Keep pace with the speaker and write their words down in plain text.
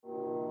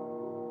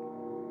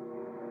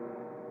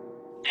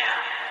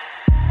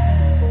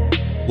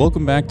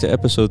Welcome back to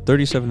episode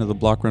 37 of the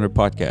Block Runner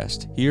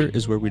podcast. Here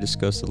is where we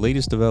discuss the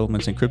latest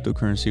developments in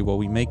cryptocurrency while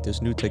we make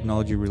this new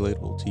technology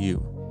relatable to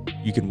you.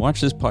 You can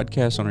watch this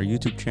podcast on our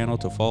YouTube channel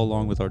to follow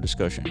along with our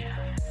discussion.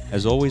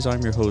 As always,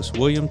 I'm your host,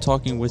 William,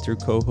 talking with your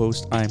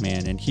co-host,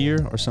 Iman, and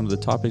here are some of the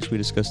topics we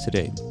discussed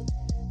today.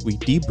 We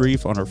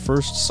debrief on our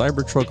first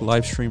Cybertruck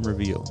live stream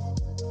reveal.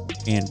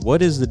 And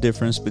what is the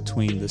difference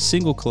between the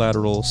single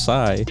collateral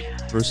SAI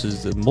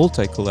versus the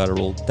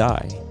multi-collateral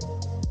DAI?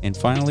 And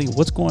finally,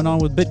 what's going on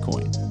with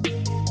Bitcoin?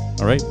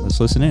 All right, let's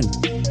listen in.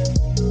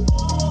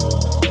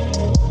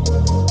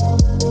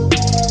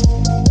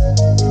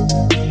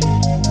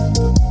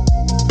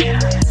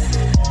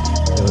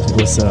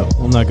 What's up?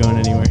 I'm not going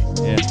anywhere.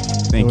 Yeah,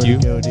 thank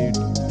you. Go, dude.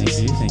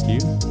 Thank you.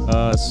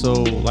 So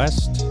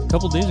last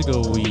couple days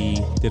ago,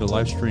 we did a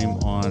live stream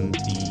on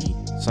the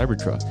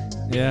Cybertruck.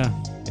 Yeah.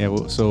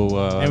 Yeah. So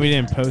and we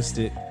didn't post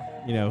it.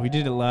 You know, we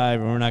did it live,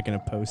 and we're not going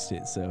to post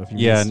it. So if you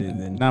missed it,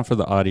 then not for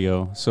the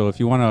audio. So if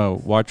you want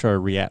to watch our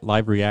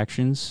live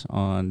reactions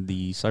on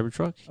the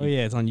Cybertruck, oh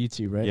yeah, it's on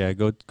YouTube, right? Yeah,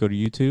 go to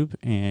YouTube,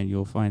 and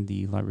you'll find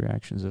the live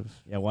reactions of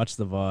watch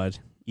the VOD.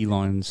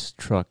 Elon's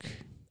truck.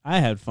 I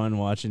had fun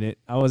watching it.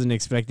 I wasn't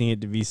expecting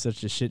it to be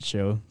such a shit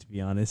show, to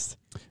be honest.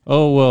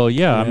 Oh well,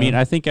 yeah. I mean,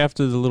 I think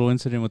after the little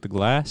incident with the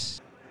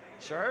glass.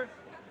 Sure.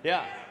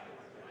 Yeah.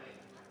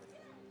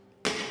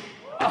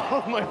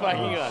 Oh my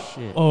fucking god.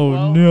 Shit. Oh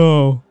well,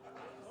 no.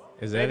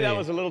 Is maybe that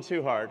was a little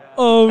too hard.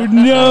 Oh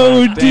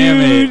no,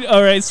 damn dude!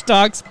 All right,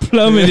 stock's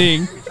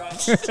plummeting.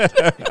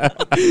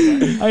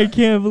 I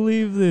can't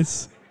believe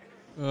this.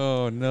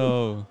 Oh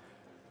no.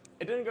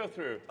 It didn't go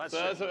through.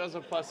 So that's a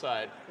plus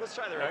side. Let's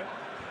try the right.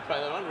 Try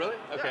that one, really?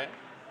 Okay.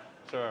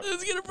 Sure.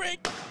 It's gonna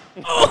break.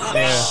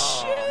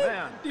 Oh shit!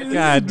 Man. Dude,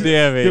 God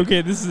damn it.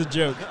 Okay, this is a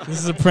joke. This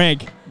is a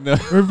prank. No.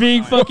 We're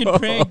being fucking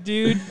pranked,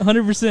 dude.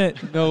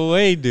 100%. No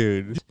way,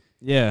 dude.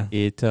 Yeah.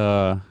 There's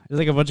There's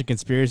like a bunch of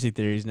conspiracy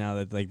theories now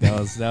that like that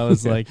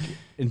was like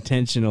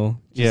intentional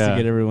just to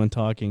get everyone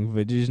talking,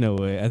 but there's no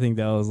way. I think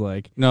that was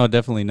like no,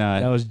 definitely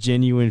not. That was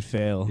genuine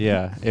fail.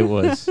 Yeah, it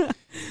was.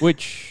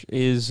 Which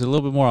is a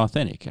little bit more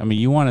authentic. I mean,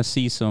 you want to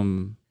see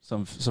some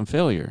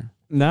failure.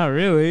 Not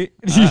really.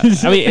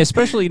 I mean,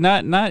 especially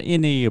not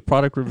in a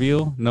product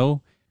reveal,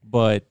 no,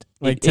 but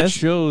like it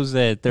shows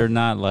that they're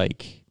not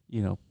like,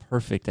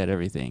 perfect at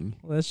everything.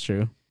 Well, that's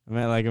true. I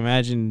mean, like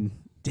imagine.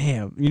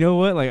 Damn, you know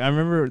what? Like I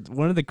remember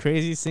one of the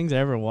craziest things I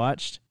ever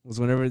watched was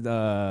whenever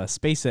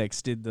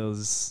SpaceX did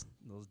those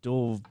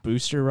dual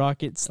booster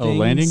rockets. Oh,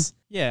 landing?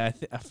 Yeah,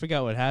 I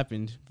forgot what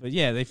happened, but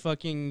yeah, they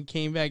fucking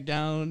came back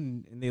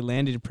down and they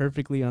landed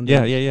perfectly on.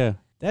 Yeah.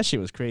 That shit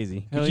was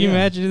crazy. Hell Could you yeah.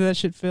 imagine if that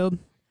shit failed?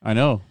 I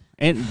know,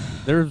 and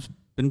there's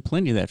been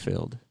plenty that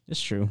failed.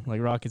 It's true. Like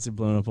rockets are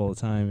blown up all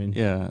the time, and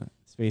Yeah.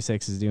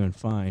 SpaceX is doing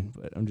fine.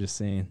 But I'm just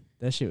saying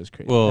that shit was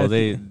crazy. Well,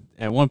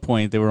 at one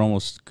point they were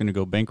almost going to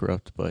go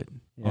bankrupt, but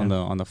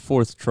on the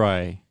fourth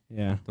try,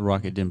 the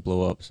rocket didn't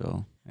blow up.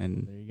 So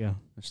and there you go.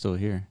 They're still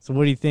here. So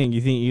what do you think?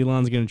 You think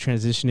Elon's going to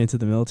transition into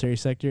the military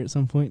sector at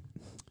some point?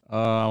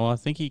 Well, I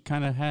think he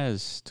kind of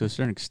has to a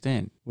certain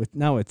extent.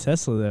 Not with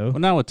Tesla though. Well,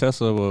 not with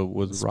Tesla,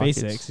 with SpaceX.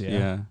 rockets.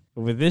 Yeah.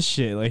 But with this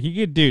shit, like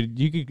you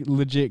could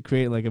legit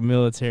create like a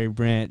military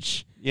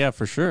branch. Yeah,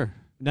 for sure.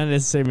 Not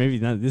necessarily, maybe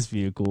not this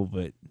vehicle,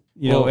 but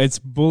you know, it's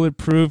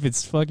bulletproof.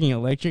 It's fucking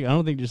electric. I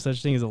don't think there's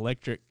such thing as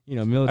electric.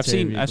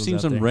 Military. I've seen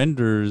some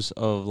renders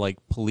of like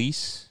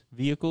police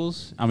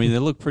vehicles. I mean, they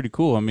look pretty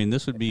cool. I mean,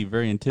 this would be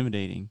very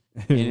intimidating.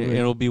 And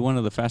it'll be one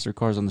of the faster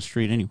cars on the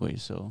street anyway.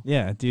 So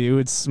yeah, dude, it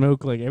would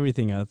smoke like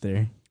everything out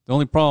there. The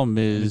only problem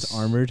is it's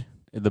armored.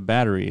 The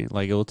battery.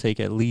 Like it'll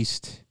take at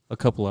least a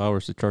couple of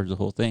hours to charge the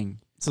whole thing.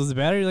 So is the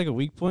battery like a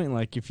weak point?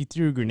 Like if you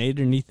threw a grenade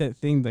underneath that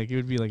thing, like it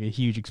would be like a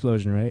huge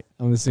explosion, right?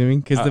 I'm assuming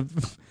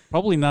because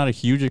probably not a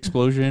huge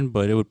explosion,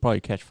 but it would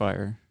probably catch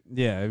fire.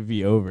 Yeah, it'd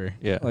be over.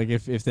 Yeah, like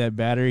if that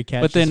battery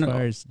catches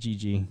fire, it's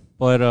GG.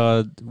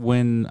 But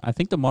when I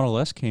think the Model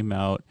S came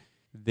out,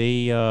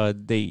 they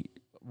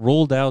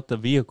rolled out the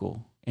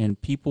vehicle and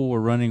people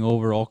were running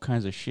over all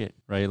kinds of shit,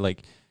 right?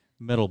 Like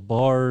metal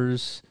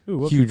bars,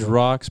 huge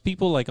rocks,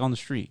 people like on the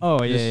street.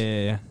 Oh,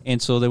 yeah.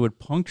 And so they would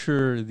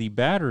puncture the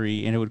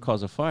battery and it would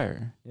cause a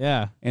fire.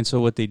 Yeah. And so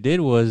what they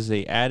did was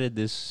they added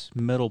this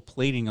metal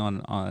plating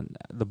on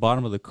the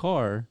bottom of the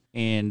car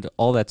and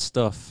all that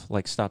stuff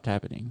like stopped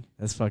happening.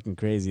 That's fucking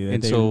crazy.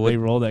 And they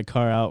rolled that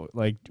car out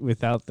like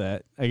without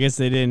that. I guess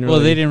they didn't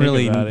really they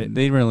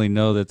didn't really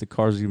know that the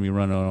car's going to be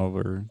running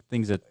over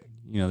things that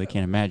they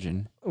can't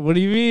imagine. What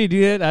do you mean,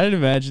 dude? I didn't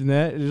imagine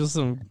that. There's just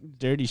some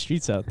dirty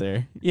streets out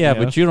there. Yeah,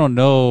 but you don't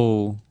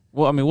know.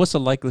 Well, I mean, what's the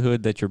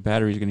likelihood that your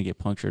battery is going to get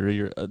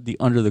punctured or the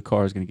under the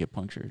car is going to get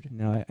punctured?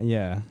 No,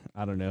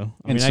 I don't know.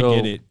 I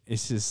get it.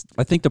 It's just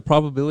I think the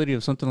probability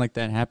of something like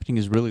that happening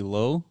is really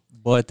low,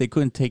 but they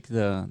couldn't take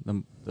the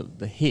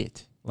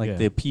hit,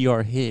 the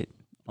PR hit.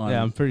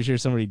 Yeah, I'm pretty sure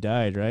somebody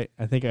died, right?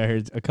 I think I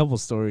heard a couple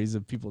stories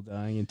of people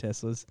dying in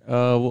Teslas.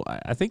 Well,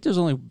 I think there's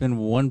only been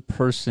one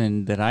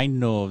person that I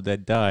know of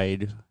that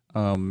died.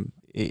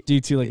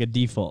 Due to like a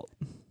default.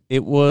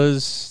 It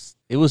was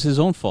his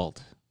own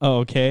fault. Oh,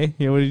 okay.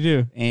 Yeah, what did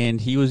you do? and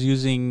he was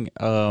using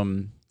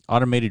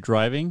automated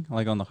driving,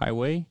 like on the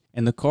highway,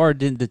 and the car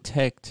didn't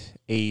detect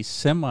a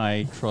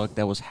semi truck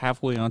that was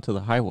halfway onto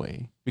the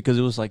highway because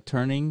it was like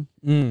turning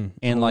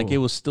and like it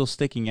was still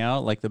sticking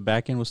out, like the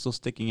back end was still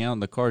sticking out,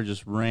 and the car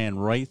just ran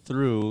right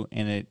through,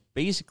 and it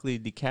basically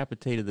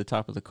decapitated the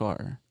top of the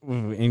car.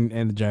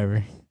 And the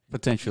driver.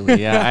 Potentially,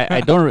 yeah.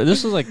 I don't.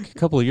 This was like a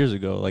couple of years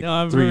ago, like No,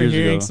 I 3 remember years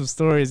hearing ago. some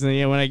stories, and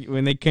yeah,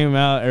 when they came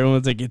out,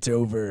 everyone's like, "It's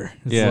over."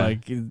 It's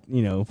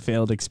like,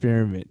 failed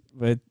experiment.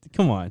 But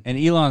come on. And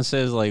Elon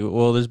says like,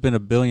 well, there's been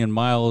 1 billion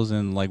miles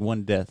and like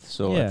 1 death,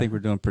 so I think we're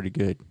doing pretty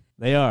good.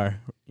 They are,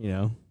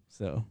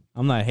 So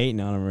I'm not hating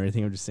on them or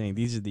anything. I'm just saying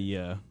these are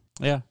the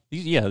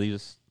these are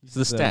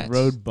the stats.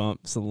 road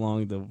bumps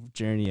along the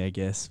journey, I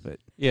guess. But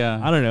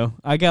Yeah, I don't know.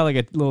 I got like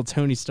a little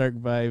Tony Stark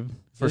vibe.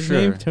 For His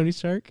sure. name? Tony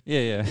Stark?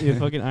 yeah. The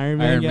fucking Iron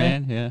Man Iron guy?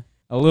 Man, yeah.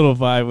 A little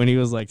vibe when he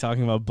was like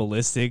talking about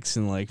ballistics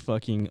and like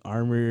fucking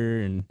armor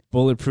and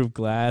bulletproof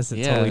glass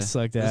that totally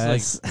sucked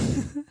ass.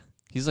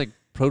 He's like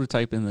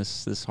prototyping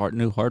this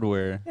new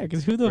hardware. Yeah,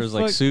 because who the his,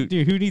 fuck, like, suit.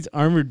 dude? Who needs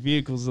armored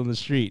vehicles on the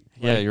street?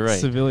 Yeah, like, you're right.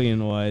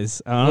 Civilian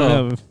wise, I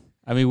don't know.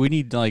 I mean, we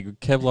need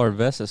like Kevlar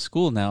vests at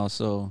school now,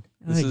 so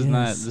this is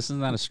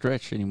not a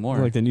stretch anymore.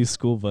 Like the new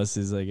school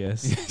buses, I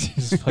guess.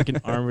 Just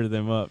fucking armor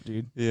them up,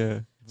 dude.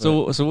 Yeah.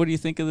 So what do you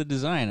think of the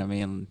design? I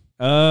mean,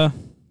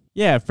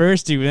 yeah, at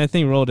first, dude, when that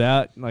thing rolled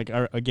out, like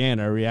our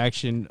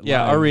reaction.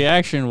 yeah, our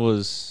reaction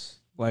was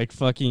like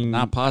fucking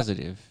not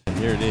positive.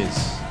 There it is.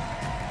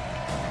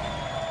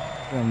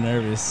 I'm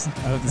nervous. I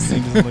hope this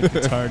thing doesn't look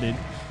retarded.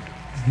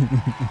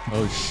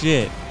 Oh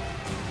shit.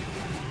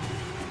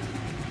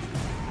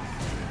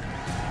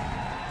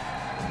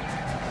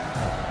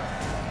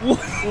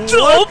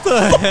 What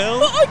the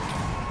hell?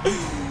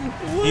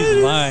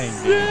 He's lying,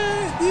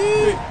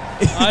 dude.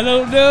 I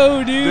don't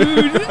know,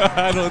 dude.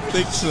 I don't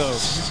think so.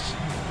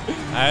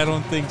 I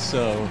don't think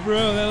so.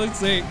 Bro, that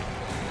looks like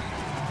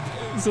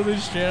something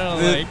straight out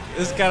of like.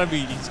 He's gotta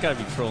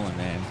be trolling,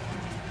 man.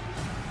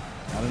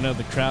 I don't know.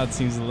 The crowd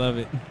seems to love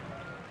it.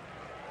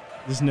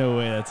 There's no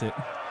way that's it.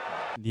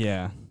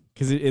 Yeah,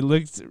 because it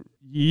looked.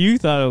 You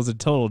thought it was a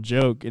total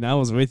joke, and I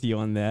was with you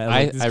on that.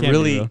 I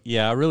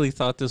really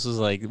thought this was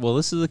like, well,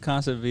 this is a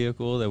concept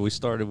vehicle that we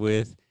started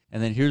with,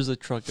 and then here's the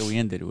truck that we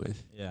ended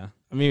with. Yeah,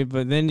 I mean,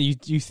 but then you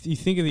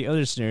think of the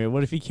other scenario.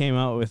 What if he came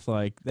out with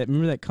like that?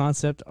 Remember that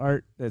concept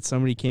art that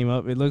somebody came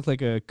up? It looked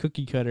like a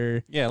cookie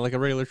cutter. Yeah, like a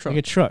regular truck. Like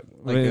a truck.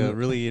 Like a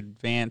really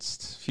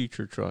advanced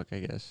future truck,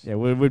 I guess. Yeah,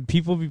 would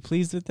people be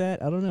pleased with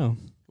that? I don't know.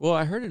 Well,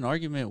 I heard an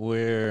argument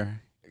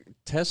where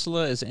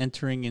Tesla is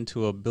entering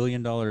into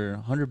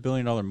 $100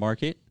 billion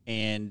market,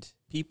 and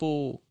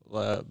people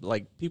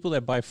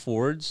that buy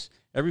Fords,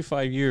 every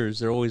 5 years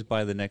they're always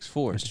buy the next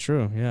Ford. It's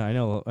true. Yeah, I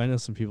know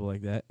some people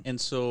like that.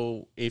 And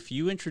so if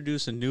you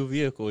introduce a new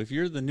vehicle, if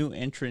you're the new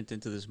entrant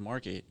into this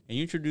market, and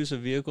you introduce a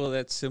vehicle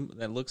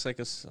that looks like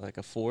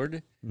a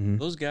Ford,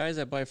 those guys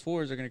that buy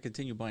Fords are going to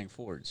continue buying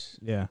Fords.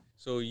 Yeah.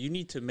 So you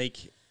need to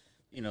make,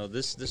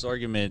 this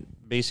argument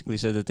basically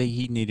said that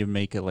he needed to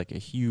make a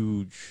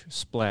huge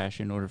splash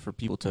in order for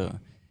people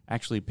to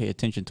actually pay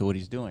attention to what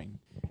he's doing.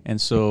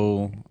 And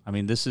so, I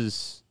mean, this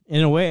is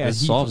in a way it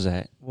solves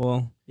that.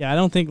 Well, yeah, I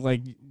don't think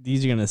like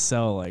these are gonna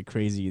sell like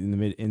crazy in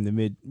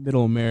the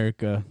middle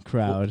America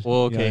crowd.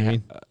 Well, okay, you know what I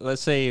mean?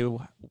 Let's say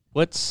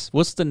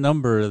what's the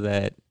number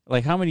that,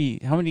 like, how many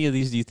of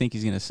these do you think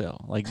he's gonna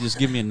sell? Like, just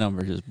give me a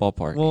number, just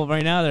ballpark. Well,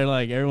 right now they're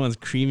like everyone's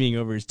creaming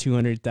over his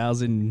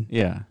 200,000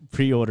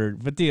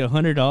 pre-ordered, but the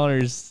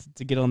 $100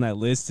 to get on that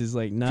list is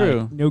like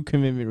no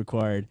commitment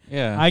required.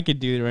 Yeah, I could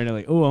do it right now.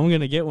 Like, oh, I'm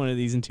gonna get one of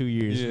these in 2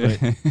 years,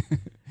 but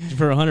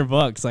for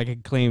 $100 I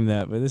could claim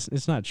that, but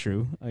it's not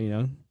true,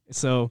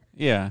 So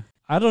yeah,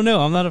 I don't know.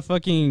 I'm not a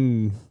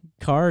fucking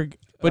car.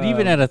 But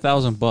even at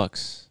 $1,000,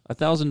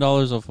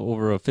 $1,000 of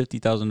over a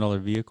 $50,000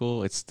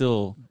 vehicle, it's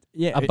still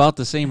about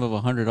the same of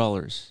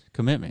 $100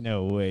 commitment.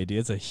 No way, dude.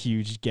 It's a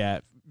huge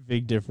gap.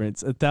 Big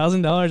difference.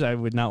 $1,000, I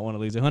would not want to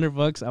lose.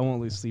 $100, I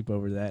won't lose sleep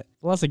over that.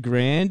 Lost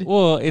 $1,000.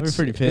 Well, I'd be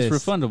pretty pissed.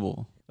 It's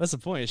refundable. That's the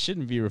point. It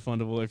shouldn't be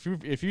refundable.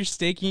 If you're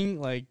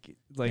staking like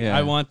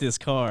I want this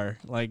car,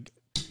 like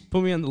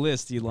put me on the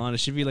list, Elon. It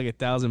should be like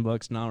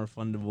 $1,000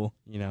 non-refundable.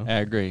 I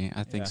agree.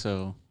 I think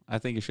so. I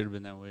think it should have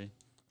been that way.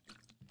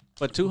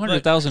 But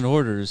 200,000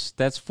 orders,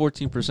 that's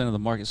 14% of the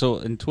market. So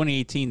in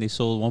 2018, they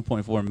sold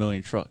 1.4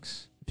 million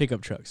trucks.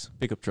 Pickup trucks.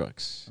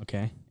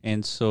 Okay.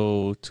 And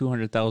so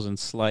 200,000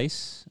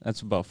 slice, that's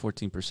about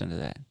 14% of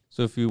that.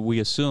 So if we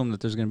assume that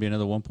there's going to be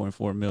another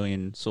 1.4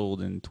 million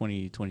sold in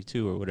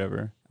 2022 or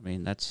whatever, I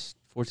mean, that's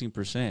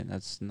 14%.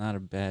 That's not a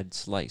bad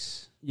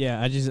slice.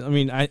 Yeah, I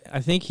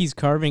think he's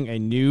carving a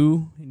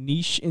new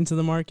niche into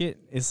the market.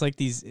 It's like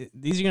these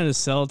are going to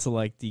sell to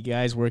like the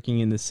guys working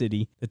in the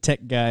city, the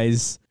tech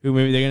guys who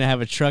maybe they're going to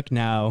have a truck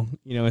now,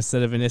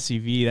 instead of an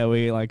SUV. That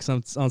way, like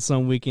on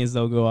some weekends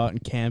they'll go out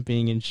and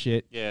camping and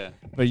shit. Yeah.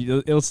 But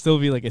it'll still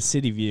be like a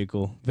city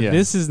vehicle. But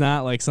this is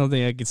not like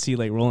something I could see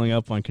like rolling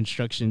up on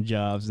construction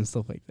jobs and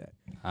stuff like that.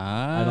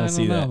 I don't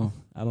see that.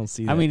 I don't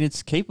see that. I mean,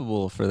 it's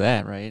capable for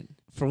that, right?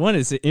 for one,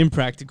 it's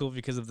impractical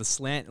because of the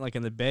slant, like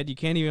on the bed. You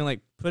can't even like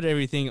put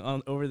everything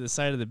on over the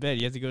side of the bed.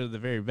 You have to go to the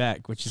very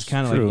back, which is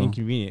kind of like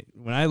inconvenient.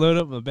 When I load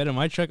up a bed on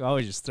my truck, I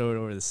always just throw it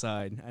over the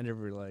side. I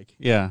never like.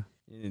 Yeah.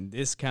 And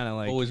this kind of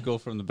like always go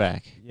from the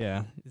back.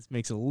 Yeah, this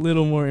makes it a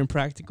little more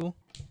impractical.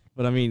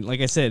 But I mean,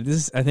 like I said,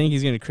 I think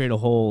he's going to create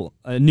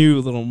a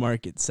new little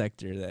market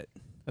sector.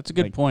 That's a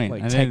good point.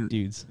 Like I tech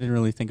dudes didn't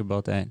really think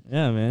about that.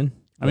 Yeah, man.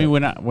 I mean,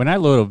 when I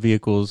load up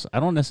vehicles, I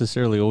don't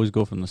necessarily always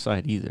go from the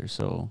side either.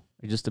 So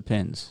it just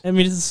depends. I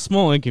mean, it's a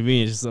small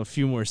inconvenience, just a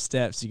few more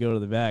steps. You go to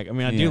the back. I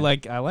mean, I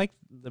like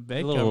the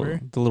bed cover,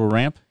 the little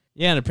ramp.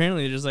 Yeah, and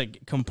apparently there's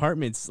like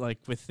compartments like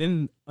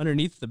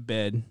underneath the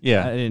bed.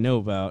 Yeah, I didn't know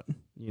about.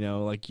 You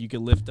know, like you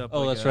could lift up.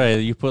 Oh, that's right.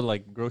 You put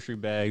like grocery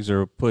bags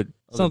or put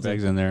other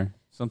bags in there.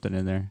 Something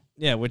in there.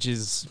 Yeah, which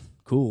is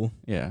cool.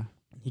 Yeah.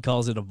 He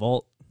calls it a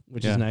vault,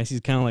 which is nice. He's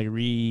kind of like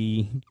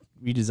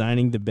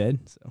redesigning the bed.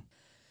 So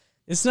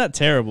it's not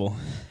terrible,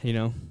 you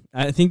know.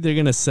 I think they're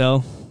going to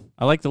sell.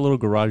 I like the little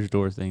garage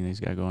door thing that he's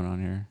got going on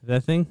here.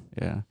 That thing?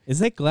 Yeah. Is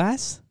that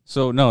glass?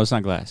 So, no, it's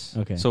not glass.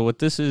 Okay. So what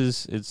this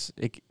is,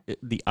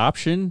 the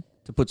option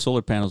to put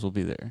solar panels will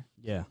be there.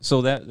 Yeah.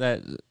 So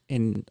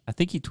and I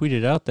think he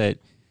tweeted out that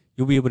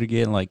you'll be able to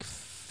get like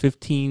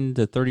 15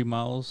 to 30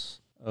 miles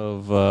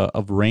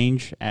of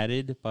range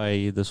added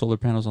by the solar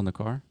panels on the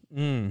car.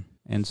 Mm.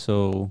 And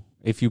so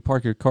if you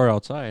park your car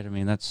outside, I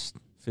mean, that's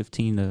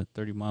 15 to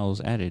 30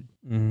 miles added.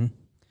 Mm-hmm.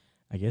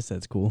 I guess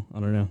that's cool. I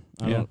don't know.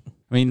 I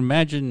mean,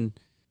 imagine,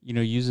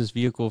 use this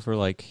vehicle for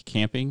like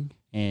camping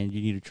and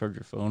you need to charge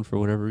your phone for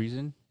whatever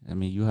reason. I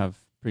mean, you have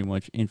pretty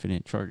much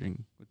infinite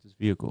charging with this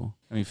vehicle.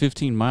 I mean,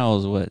 15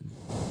 miles,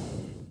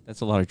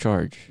 that's a lot of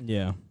charge.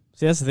 Yeah.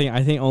 See, that's the thing.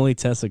 I think only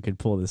Tesla could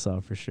pull this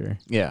off for sure.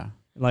 Yeah.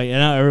 Like, and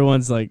not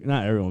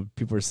everyone.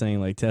 People are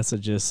saying like Tesla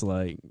just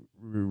like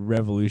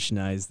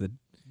revolutionized the.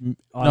 No,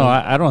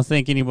 I don't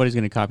think anybody's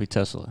going to copy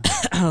Tesla.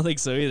 I don't think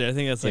so either. I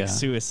think that's like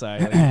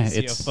suicide. Like,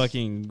 you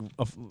see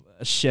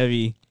a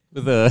Chevy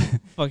with a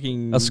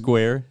fucking a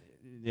square.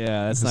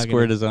 Yeah, that's a not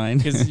square design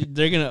because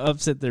they're gonna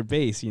upset their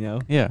base.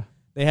 Yeah,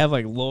 they have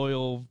like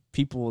loyal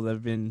people that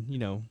have been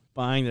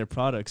buying their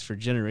products for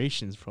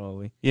generations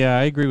probably. Yeah,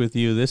 I agree with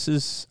you. This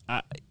is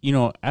out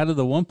of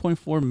the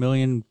 1.4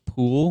 million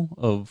pool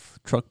of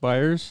truck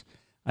buyers,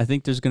 I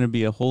think there's going to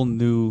be a whole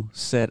new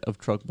set of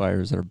truck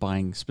buyers that are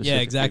buying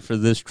specifically for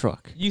this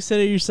truck. You said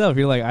it yourself.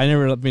 You're like, I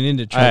never been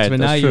into trucks, but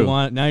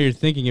now now you're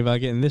thinking about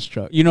getting this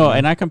truck.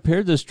 And I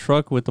compared this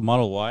truck with the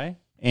Model Y,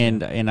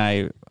 and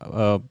I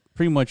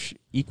pretty much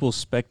equal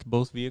spec'd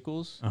both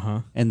vehicles.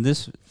 And the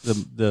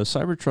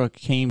Cybertruck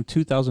came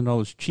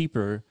 $2,000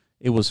 cheaper.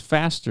 It was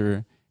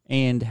faster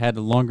and had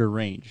a longer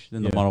range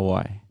than the Model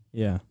Y.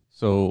 Yeah.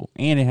 So,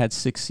 and it had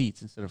 6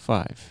 seats instead of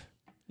 5.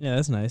 Yeah,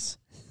 that's nice.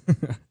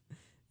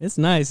 It's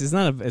nice. It's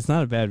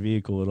not a bad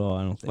vehicle at all.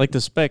 I don't think. Like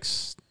the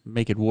specs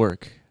make it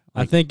work.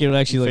 I think it would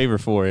actually favor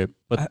for it,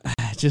 but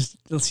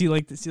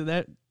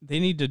that they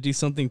need to do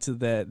something to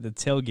the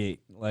tailgate.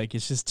 Like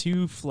it's just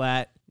too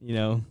flat.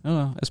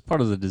 Oh, as part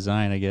of the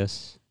design, I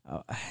guess.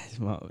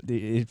 Well,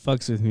 it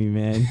fucks with me,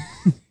 man.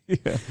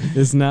 Yeah.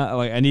 It's not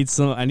like I need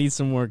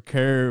some more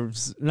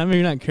curves.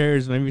 Maybe not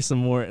curves, maybe some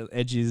more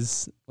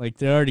edges. Like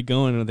they're already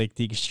going with like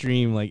the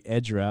extreme like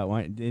edge route.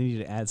 They need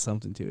to add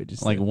something to it.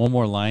 Just like one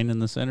more line in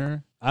the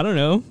center. I don't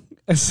know.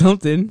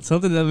 Something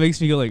that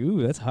makes me go like,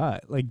 ooh, that's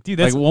hot. Like, dude,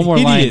 that's like one more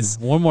hideous.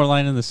 line. One more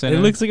line in the center. It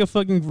looks like a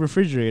fucking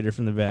refrigerator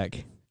from the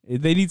back.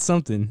 They need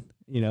something,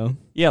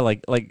 Yeah,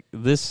 like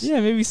this. Yeah,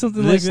 maybe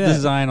something like that. This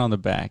design on the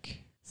back.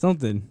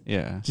 Something.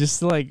 Yeah. Just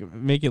to like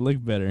make it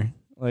look better.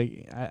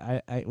 Like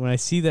I when I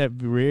see that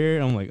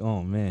rear, I'm like,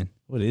 oh man,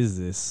 what is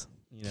this?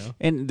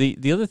 And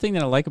the other thing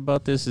that I like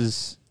about this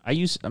is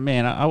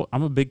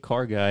I'm a big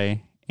car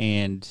guy,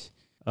 and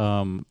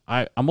I'm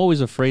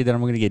always afraid that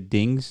I'm going to get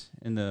dings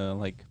in the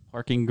like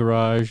parking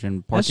garage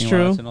and parking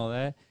lots and all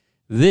that.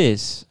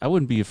 This I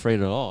wouldn't be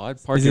afraid at all.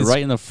 I'd park it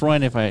right in the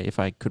front if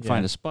I could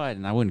find a spot,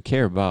 and I wouldn't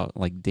care about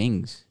like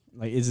dings.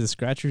 Like, is it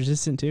scratch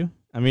resistant too?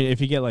 I mean, if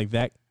you get like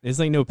that, it's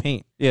like no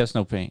paint. Yeah, it's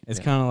no paint. It's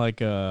kind of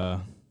like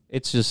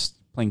it's just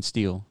plain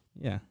steel.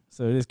 Yeah,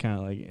 so it is kind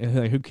of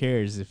like who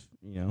cares if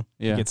it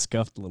gets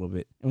scuffed a little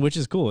bit, and which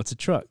is cool. It's a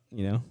truck,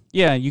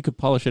 Yeah, you could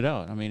polish it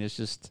out. I mean, it's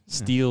just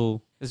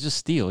steel. It's just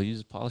steel. You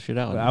just polish it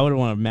out. But I would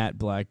want a matte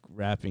black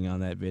wrapping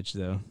on that bitch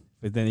though.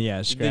 But then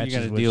scratches. Then you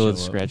got to deal with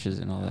scratches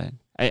and all that.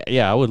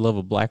 I would love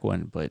a black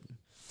one, but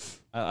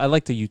I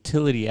like the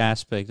utility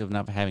aspect of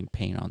not having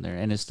paint on there,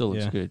 and it still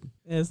looks good.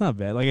 Yeah, it's not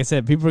bad. Like I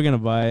said, people are gonna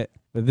buy it,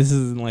 but this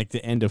isn't like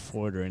the end of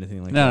Ford or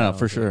anything like that. No,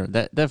 for sure.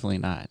 That definitely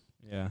not.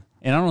 Yeah.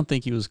 And I don't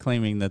think he was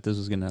claiming that this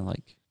was gonna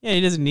like. Yeah,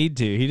 he doesn't need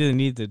to. He doesn't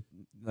need to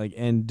like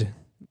end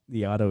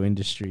the auto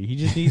industry. He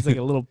just needs like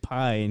a little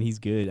pie, and he's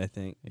good. I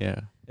think.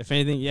 Yeah. If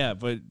anything, yeah.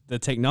 But the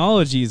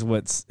technology is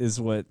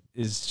what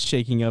is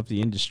shaking up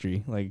the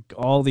industry. Like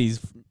all these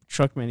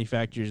truck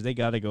manufacturers, they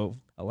got to go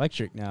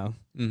electric now.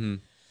 Mm-hmm.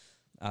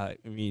 I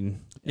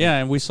mean, yeah,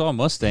 and we saw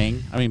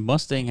Mustang. I mean,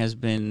 Mustang has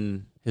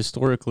been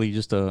historically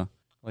just a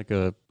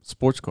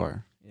sports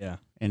car. Yeah.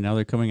 And now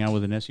they're coming out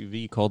with an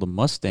SUV called a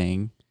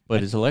Mustang,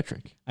 but it's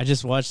electric. I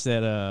just watched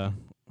that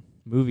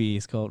movie.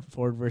 It's called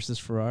Ford versus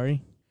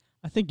Ferrari.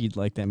 I think you'd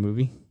like that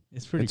movie.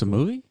 It's pretty. It's cool. a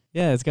movie.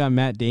 Yeah, it's got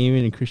Matt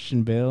Damon and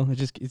Christian Bale.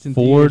 It's in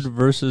Ford theaters.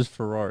 versus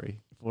Ferrari.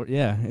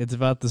 Yeah, it's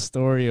about the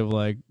story of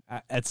like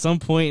at some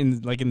point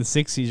in like in the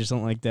 60s or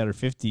something like that or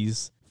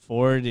 50s,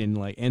 Ford and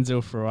like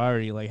Enzo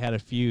Ferrari like had a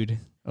feud.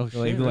 Oh They're shit!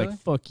 like, Really? like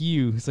fuck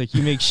you. It's like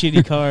you make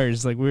shitty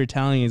cars. Like we're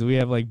Italians, we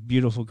have like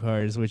beautiful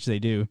cars, which they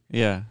do.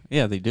 Yeah,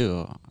 they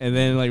do. And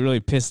then like really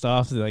pissed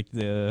off like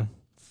the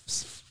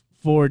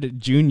Ford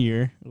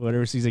Jr. or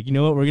whatever. So he's like, you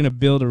know what? We're gonna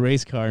build a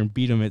race car and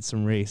beat him at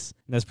some race.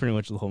 And that's pretty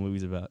much what the whole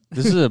movie's about.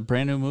 This is a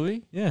brand new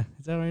movie. Yeah,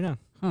 it's out right now.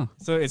 Huh.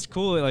 So it's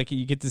cool. Like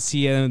you get to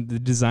see the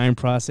design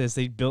process.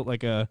 They built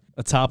like a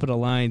top of the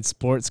line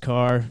sports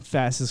car,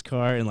 fastest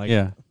car in like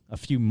a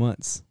few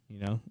months. You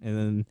know, and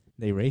then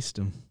they raced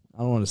them. I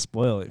don't want to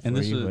spoil it. And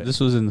for this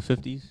you, was in the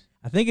 50s.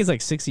 I think it's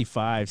like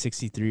 65,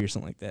 63 or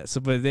something like that.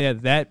 So, but yeah,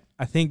 that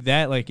I think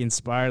that like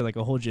inspired like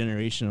a whole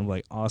generation of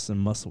like awesome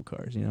muscle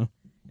cars. You know.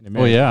 In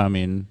America. Oh yeah, I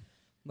mean,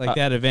 like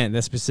that event,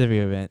 that specific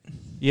event.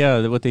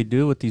 yeah. What they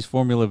do with these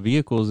Formula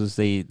vehicles is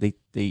they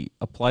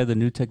apply the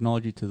new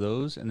technology to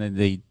those, and then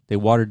they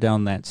water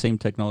down that same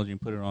technology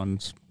and put it on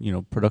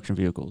production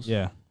vehicles.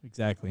 Yeah,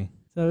 exactly.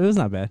 So it was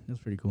not bad. It was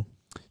pretty cool.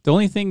 The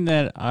only thing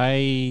that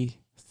I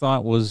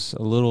thought was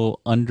a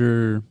little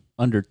under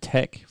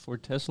tech for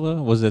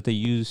Tesla was that they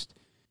used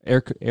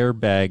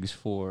airbags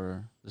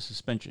for the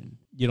suspension.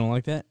 You don't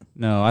like that?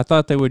 No, I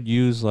thought they would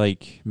use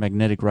like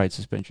magnetic ride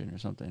suspension or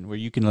something where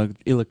you can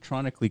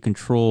electronically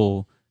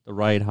control the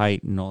ride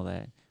height and all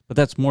that. But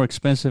that's more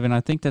expensive, and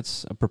I think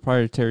that's a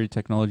proprietary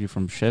technology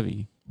from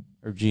Chevy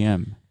or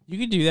GM. You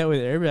could do that with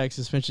airbag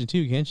suspension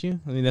too, can't you?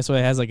 I mean, that's why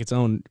it has like its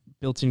own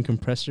built-in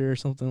compressor or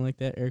something like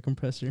that, air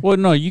compressor. Well,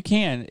 no, you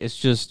can. It's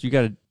just you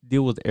got to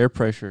deal with air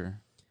pressure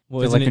to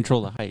like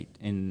control the height.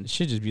 And it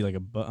should just be like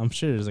I'm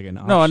sure there's like an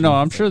no, option.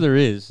 I'm sure there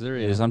is. There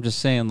is. I'm just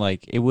saying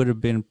like it would have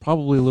been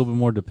probably a little bit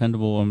more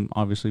dependable and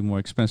obviously more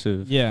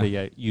expensive. Yeah.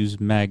 They use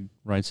mag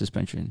ride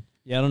suspension.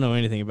 Yeah, I don't know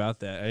anything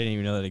about that. I didn't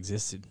even know that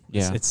existed.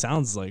 Yeah. It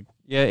sounds like.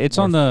 Yeah, it's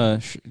on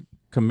the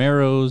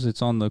Camaros.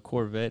 It's on the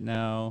Corvette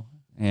now,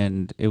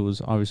 and it was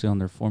obviously on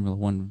their Formula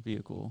One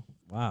vehicle.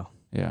 Wow.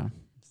 Yeah.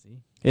 See.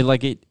 It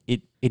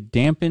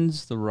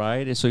dampens the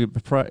ride, so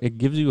it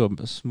gives you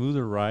a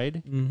smoother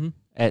ride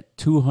at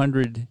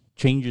 200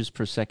 changes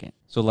per second.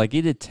 So like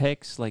it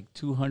detects like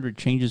 200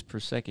 changes per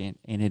second,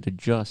 and it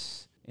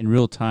adjusts in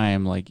real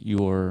time like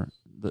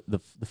the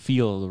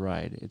feel of the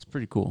ride. It's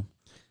pretty cool.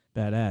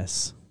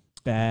 Badass.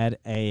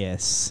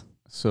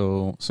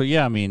 So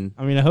yeah, I mean,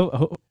 I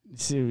hope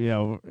you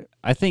know.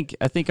 I think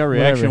our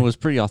reaction was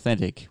pretty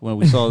authentic when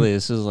we saw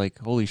this. It was like,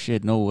 holy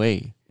shit, no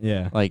way.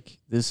 Yeah. Like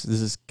this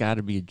has got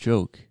to be a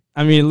joke.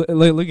 I mean,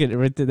 look at it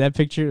right there. That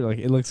picture, like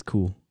it looks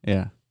cool.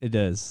 Yeah. It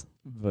does.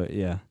 But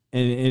yeah,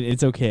 and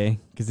it's okay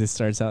because it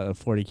starts out at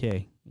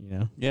 $40K. You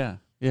know. Yeah.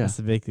 Yeah. That's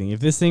the big thing. If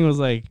this thing was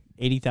like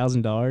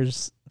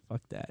 $80,000,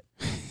 fuck that.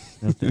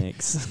 No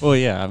thanks. Well,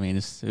 yeah. I mean,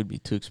 it would be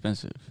too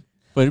expensive.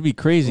 But it'd be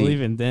crazy. Well,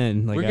 even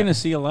then, like we're gonna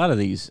see a lot of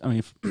these. I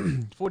mean,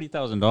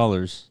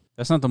 $40,000.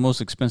 That's not the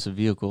most expensive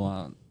vehicle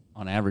on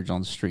average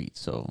on the street.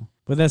 So,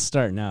 but that's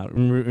starting out.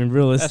 And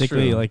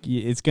realistically, true. like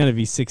it's gonna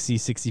be 60,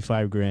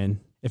 65 grand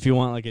if you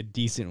want like a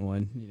decent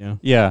one. You know.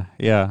 yeah,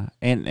 yeah.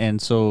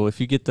 And so if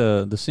you get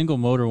the single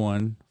motor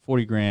one,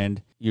 40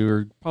 grand,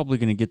 you're probably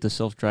gonna get the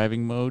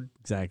self-driving mode.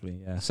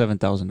 Exactly. Yeah.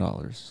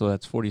 $7,000. So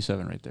that's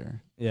 47 right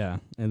there. Yeah,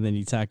 and then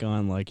you tack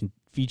on like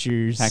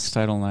features, Tax,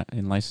 title,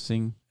 and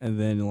licensing. and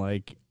then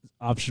like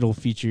optional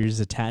features,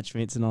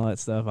 attachments, and all that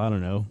stuff. I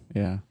don't know.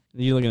 Yeah.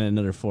 You're looking at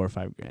another 4 or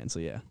 5 grand. So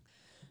yeah,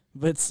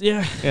 but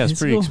yeah, Yeah, it's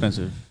pretty cool.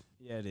 expensive.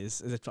 Yeah, it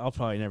is. I'll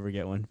probably never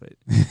get one,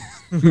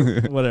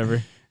 but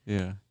whatever.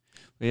 Yeah.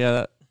 But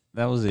yeah,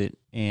 that was it.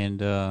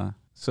 And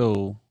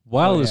so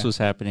while this was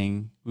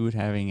happening, we were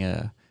having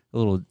a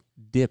little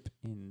dip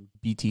in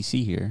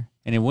BTC here,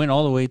 and it went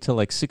all the way to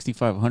like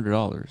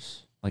 $6,500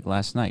 like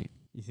last night.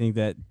 You think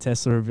that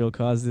Tesla reveal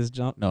caused this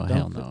jump? No,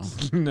 hell no.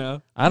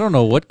 No. I don't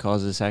know what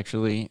caused this,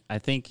 actually. I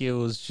think it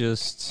was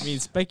just... I mean,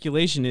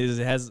 speculation is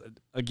it has,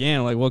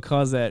 again, like what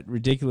caused that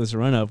ridiculous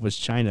run-up was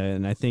China.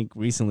 And I think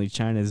recently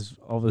China's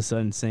all of a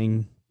sudden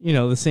saying,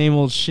 the same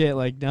old shit.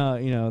 Like,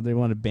 no, they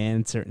want to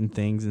ban certain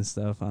things and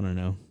stuff. I don't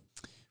know.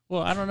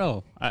 Well, I don't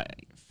know.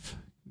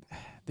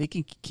 They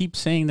can keep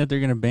saying that they're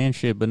going to ban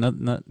shit, but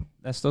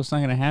that stuff's not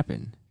going to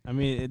happen. I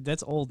mean,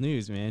 that's old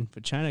news, man.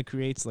 But China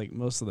creates like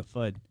most of the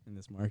FUD in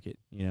this market,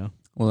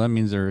 Well, that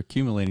means they're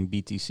accumulating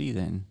BTC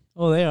then.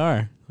 Oh, they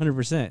are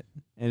 100%,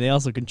 and they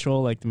also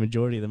control like the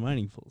majority of the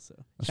mining pool. So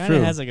That's China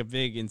true. has like a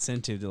big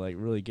incentive to like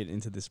really get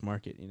into this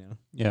market,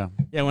 Yeah.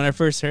 Yeah, when I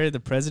first heard the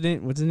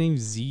president, what's his name,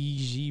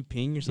 Xi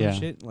Jinping or some Yeah.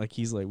 shit, like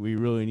he's like, we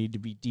really need to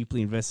be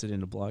deeply invested in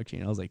the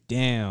blockchain. I was like,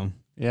 damn,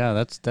 Yeah,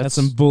 that's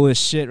some bullish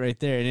shit right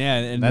there. And yeah,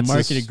 and the That's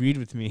market just- agreed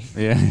with me,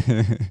 Yeah.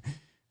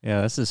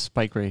 Yeah, that's a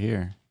spike right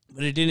here.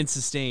 but it didn't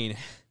sustain,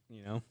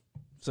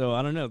 So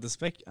I don't know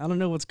I don't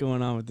know what's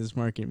going on with this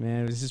market,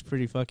 man. It's just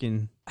pretty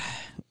fucking.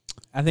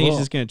 I think it's Well-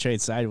 just gonna trade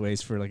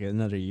sideways for like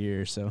another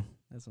year or so.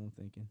 That's what I'm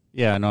thinking.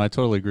 Yeah, no, I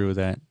totally agree with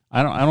that.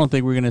 I don't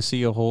think we're gonna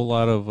see a whole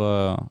lot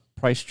of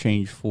price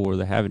change for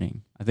the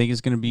halvening. I think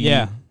it's gonna be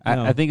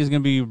I think it's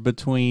gonna be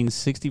between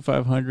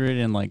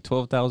 $6,500 and like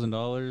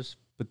 $12,000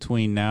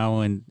 between now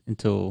and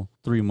until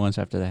 3 months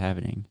after the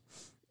halvening.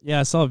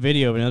 Yeah, I saw a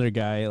video of another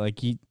guy, like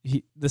he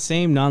the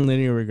same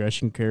nonlinear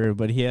regression curve,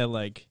 but he had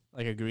like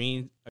a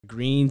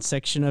green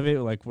section of it,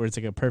 like where it's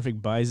like a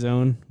perfect buy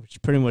zone,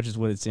 which pretty much is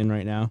what it's in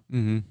right now.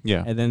 Mm-hmm.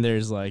 Yeah. And then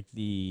there's like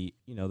the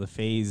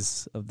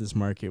phase of this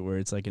market where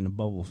it's like in a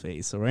bubble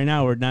phase. So right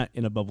now we're not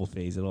in a bubble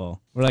phase at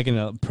all. We're like in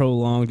a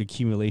prolonged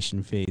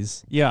accumulation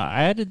phase. Yeah,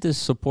 I added this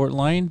support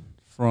line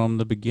from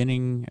the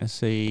beginning, I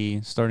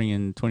say starting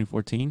in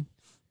 2014.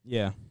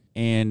 Yeah.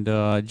 And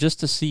just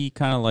to see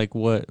kind of like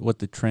what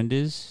the trend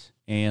is,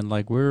 and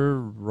like we're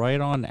right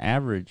on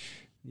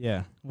average.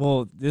 Yeah.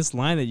 Well, this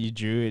line that you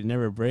drew, it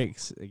never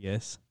breaks, I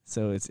guess.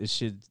 So it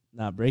should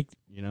not break,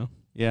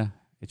 Yeah,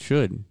 it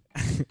should.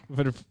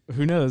 But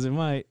who knows? It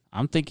might.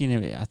 I think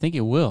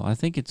it will. I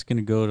think it's going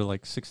to go to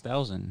like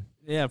 6,000.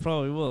 Yeah,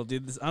 probably will,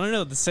 dude. I don't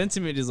know. The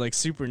sentiment is like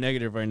super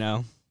negative right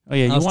now. Oh,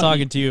 yeah. I was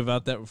talking to you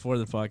about that before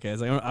the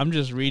podcast. Like, I'm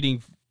just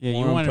reading you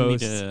wanted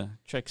posts. Me to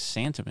check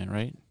sentiment,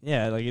 right?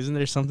 Yeah, like isn't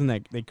there something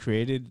that they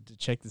created to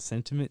check the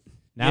sentiment?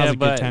 Now's a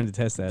good time to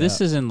test that This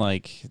out. isn't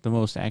like the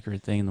most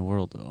accurate thing in the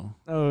world, though.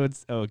 Oh,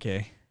 it's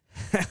okay.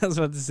 I was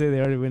about to say they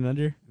already went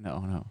under.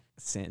 No.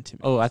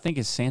 Sentiment. Oh, I think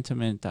it's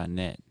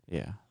sentiment.net.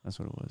 Yeah, that's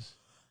what it was.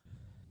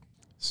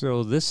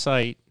 So this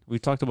site, we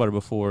talked about it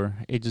before.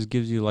 It just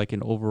gives you like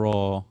an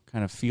overall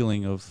kind of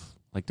feeling of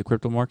like the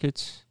crypto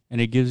markets. And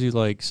it gives you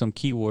like some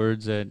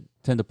keywords that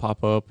tend to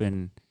pop up,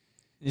 and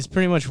it's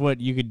pretty much what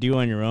you could do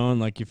on your own.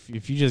 Like if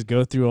you just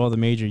go through all the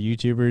major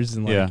YouTubers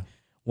and like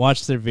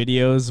watch their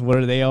videos, what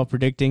are they all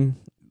predicting?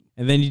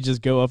 And then you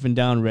just go up and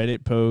down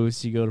Reddit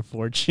posts, you go to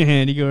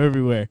 4chan, you go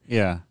everywhere.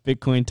 Yeah.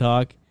 Bitcoin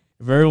talk.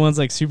 If everyone's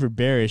like super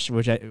bearish,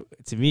 which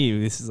to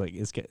me, this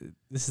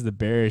is the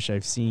bearish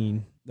I've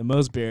seen, the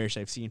most bearish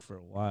I've seen for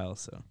a while.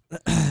 So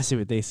see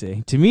what they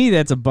say. To me,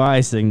 that's a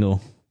buy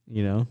signal.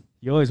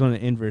 You always want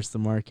to inverse the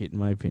market, in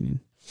my opinion.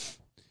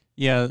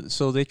 Yeah,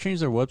 so they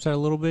changed their website a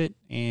little bit,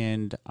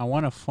 and I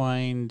want to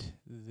find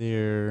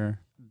their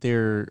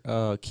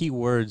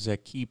keywords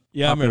that keep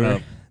popping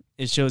up.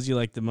 It shows you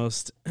like the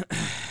most. Let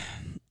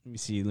me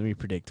see. Let me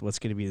predict what's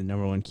going to be the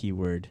number one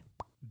keyword.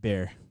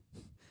 Bear.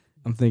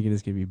 I'm thinking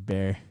it's going to be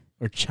bear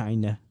or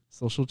China.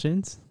 Social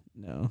chins?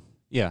 No.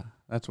 Yeah,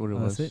 that's what it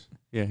was. That's it?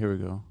 Yeah, here we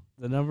go.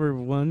 The number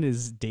one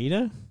is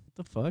data? What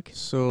the fuck?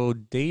 So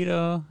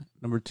data,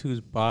 number 2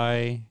 is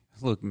buy.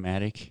 Look,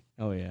 Matic.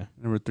 Oh, yeah.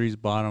 Number 3 is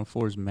bottom,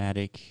 4 is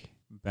Matic,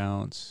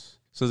 bounce.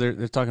 So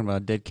they're talking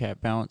about dead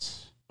cat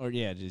bounce. Or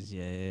just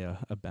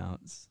a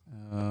bounce.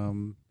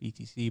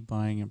 BTC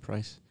buying and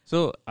price.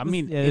 So I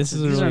mean, this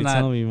isn't really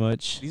telling me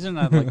much. These are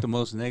not like the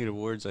most negative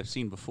words I've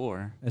seen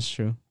before. That's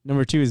true.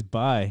 Number 2 is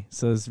buy.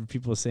 So is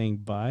people saying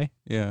buy?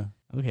 Yeah.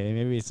 Okay,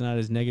 maybe it's not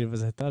as negative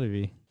as I thought it'd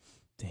be.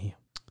 Damn.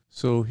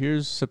 So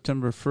here's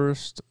September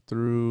 1st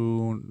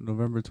through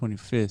November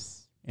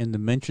 25th, and the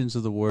mentions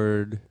of the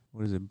word,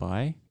 what is it,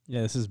 buy?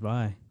 Yeah, this is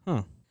buy.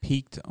 Huh.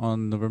 Peaked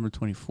on November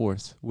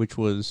 24th, which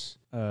was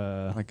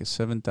like a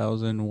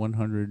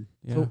 7,100.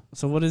 Yeah.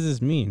 So what does this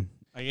mean?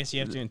 I guess you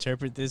have to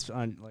interpret this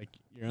on like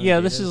your own. Yeah,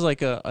 data. this is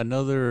like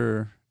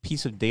another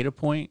piece of data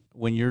point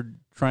when you're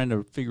trying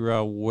to figure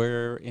out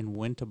where and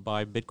when to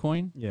buy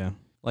Bitcoin. Yeah.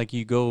 Like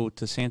you go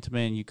to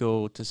Sentiment, you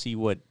go to see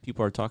what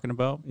people are talking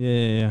about.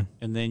 Yeah.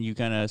 And then you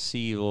kind of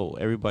see, well,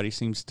 everybody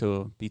seems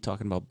to be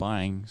talking about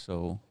buying.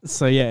 So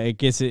yeah, I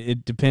guess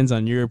it depends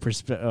on your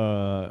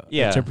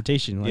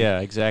interpretation. Like, yeah,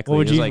 exactly.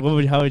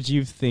 How would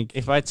you think?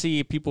 If I'd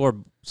see people are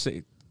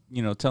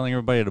telling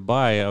everybody to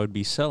buy, I would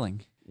be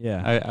selling.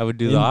 Yeah. I would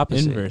do the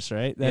opposite. Inverse,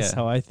 right? That's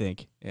how I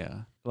think. Yeah.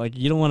 Like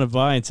you don't want to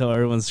buy until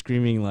everyone's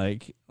screaming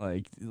like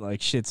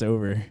shit's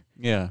over.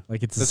 Yeah.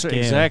 Like it's That's a scam.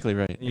 Exactly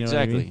right. You know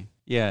exactly. what I mean?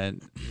 Yeah,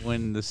 and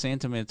when the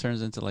sentiment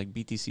turns into like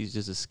BTC is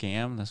just a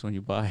scam, that's when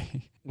you buy.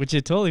 Which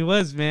it totally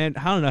was, man.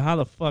 I don't know how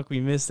the fuck we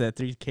missed that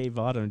 3K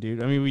bottom,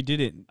 dude. I mean, we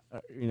didn't.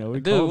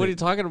 Dude, what are you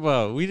talking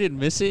about? We didn't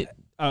miss it.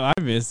 Oh,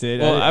 I missed it.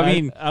 Well, I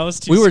mean, I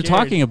was too we were scared.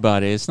 talking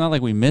about it. It's not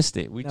like we missed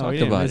it. We talked we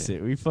didn't about miss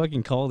it. We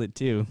fucking called it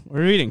too. Or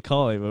we didn't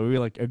call it, but we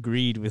like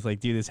agreed with like,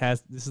 dude, this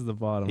is the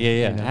bottom.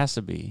 Yeah, it has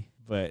to be.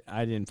 But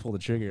I didn't pull the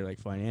trigger like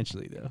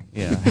financially though.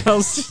 Yeah,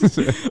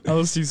 I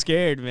was too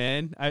scared,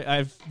 man.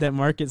 I've that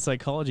market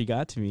psychology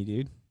got to me,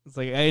 dude. It's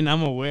like, and I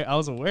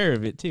was aware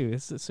of it too.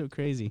 It's so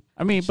crazy.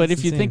 I mean, but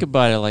if you think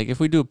about it, like if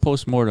we do a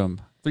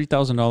postmortem,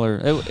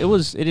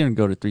 $3,000, it didn't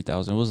go to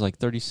 3,000. It was like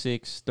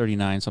 36,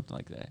 39, something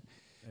like that.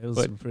 It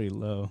was pretty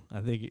low.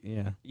 I think,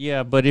 yeah.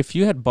 Yeah, but if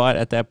you had bought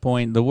at that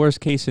point, the worst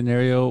case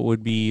scenario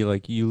would be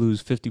like you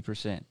lose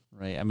 50%,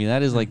 right? I mean,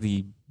 that is like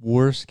the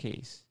worst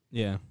case.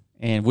 Yeah.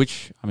 And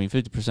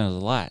 50% is a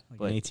lot. Like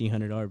but an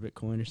 $1,800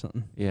 Bitcoin or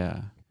something.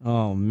 Yeah.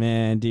 Oh,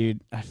 man,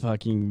 dude. I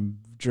fucking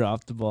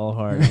dropped the ball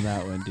hard on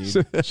that one,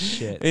 dude.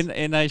 Shit.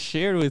 And I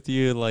shared with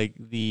you, like,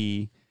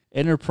 the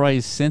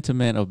enterprise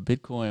sentiment of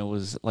Bitcoin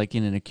was like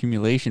in an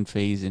accumulation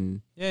phase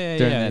and Yeah.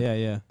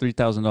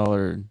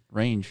 $3,000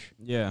 range.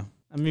 Yeah.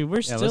 I mean,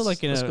 we're still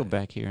like in let's go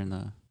back here in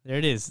the. There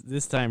it is.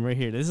 This time right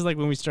here. This is like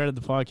when we started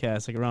the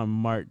podcast, like around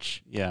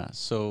March. Yeah.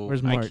 So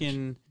where's March?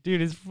 Dude,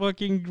 it's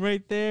fucking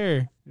right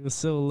there. It was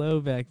so low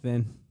back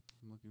then.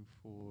 I'm looking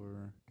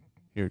for.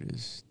 Here it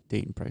is.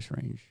 Date and price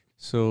range.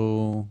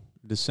 So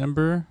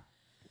December.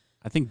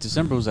 I think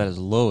December was at its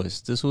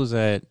lowest. This was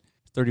at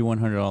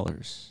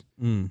 $3,100.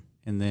 Mm.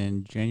 And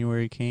then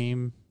January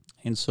came.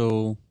 And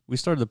so we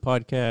started the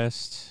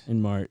podcast in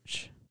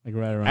March. Like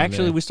right around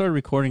Actually, there. we started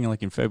recording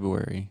in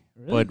February.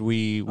 Really? But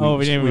we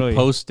didn't really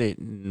post it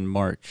in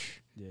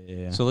March.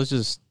 Yeah. So let's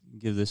just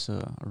give this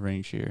a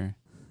range here.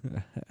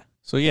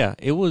 So yeah,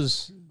 it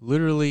was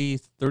literally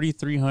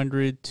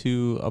 3,300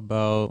 to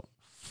about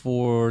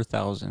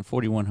 4,000,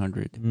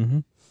 4,100. Mm-hmm.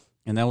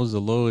 And that was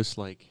the lowest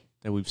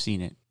that we've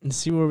seen it. And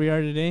see where we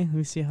are today. Let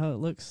me see how it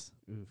looks.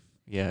 Oof.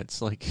 Yeah,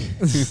 it's like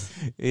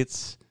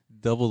it's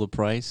double the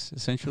price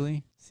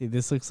essentially. See,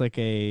 this looks like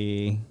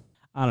I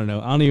don't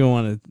know. I don't even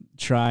want to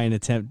try and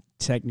attempt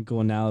technical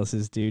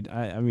analysis, dude.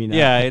 I mean,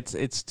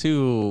 it's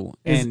too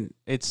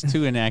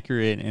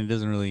inaccurate and it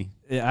doesn't really.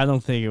 I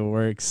don't think it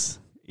works.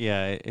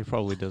 Yeah, it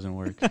probably doesn't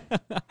work.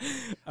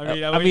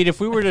 I mean, if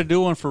we were to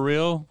do one for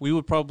real, we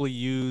would probably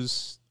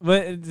use.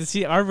 But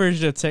see, our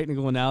version of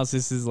technical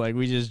analysis is like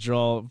we just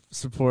draw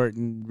support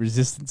and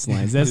resistance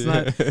lines.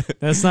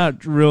 That's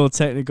not real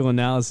technical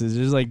analysis.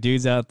 There's like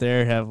dudes out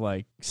there have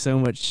like so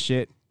much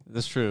shit.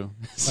 That's true.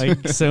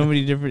 Like so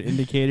many different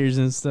indicators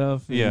and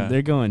stuff. And yeah,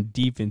 they're going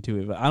deep into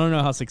it, but I don't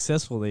know how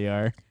successful they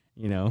are.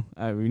 You know,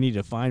 we need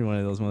to find one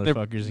of those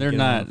motherfuckers. They're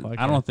not.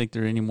 I don't think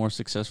they're any more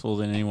successful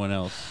than anyone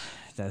else.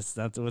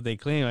 That's what they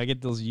claim. I get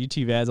those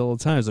YouTube ads all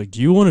the time. It's like,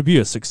 do you want to be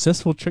a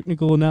successful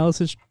technical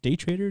analysis day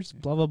traders?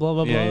 Blah blah blah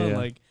blah blah. Yeah.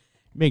 Like,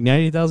 make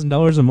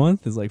 $90,000 a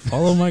month is like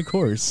follow my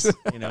course.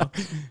 You know,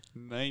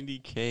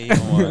 $90K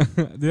a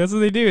month. That's what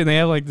they do, and they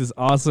have like this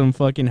awesome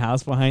fucking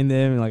house behind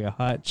them and like a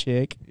hot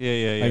chick.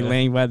 Yeah. Like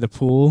laying by the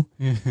pool.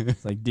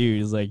 It's like,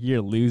 dude, it's like you're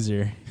a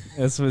loser.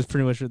 That's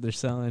pretty much what they're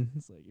selling.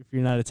 It's like if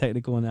you're not a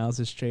technical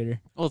analysis trader.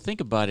 Well, think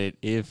about it.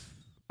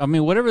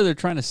 Whatever they're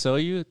trying to sell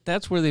you,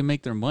 that's where they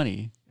make their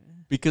money.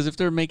 Because if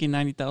they're making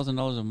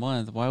 $90,000 a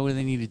month, why would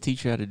they need to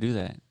teach you how to do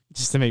that?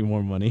 Just to make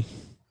more money.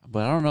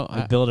 But I don't know.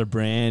 Like build a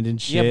brand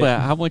and shit. Yeah, but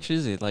how much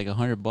is it? Like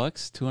 $100,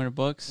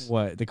 $200?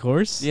 What, the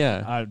course?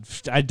 Yeah,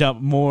 I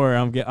dump more.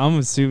 I'm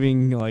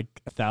assuming like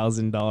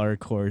 $1,000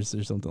 course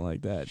or something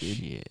like that, dude.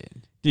 Shit.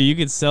 Dude, you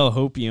could sell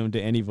hopium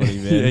to anybody,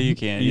 man. Yeah, you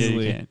can.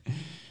 Easily. Yeah, you can.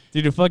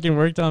 Dude, it fucking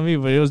worked on me,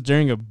 but it was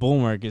during a bull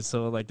market,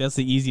 so like that's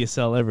the easiest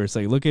sell ever. It's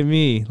like, look at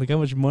me, look how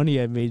much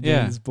money I made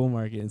during this bull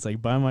market. It's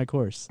like, buy my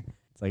course.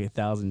 It's like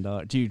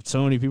 $1,000. Dude,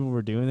 so many people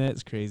were doing that.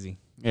 It's crazy.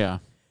 Yeah.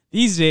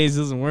 These days,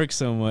 it doesn't work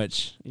so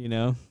much, you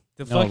know.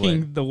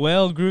 The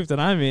whale group that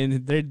I'm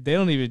in, they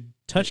don't even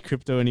touch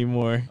crypto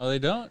anymore. Oh, they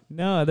don't?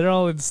 No, they're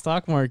all in the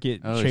stock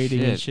market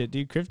trading and shit,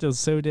 dude. Crypto's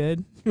so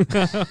dead when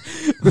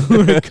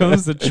it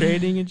comes to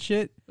trading and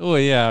shit. Oh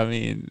yeah, I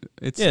mean,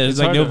 there's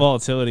like no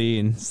volatility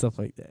and stuff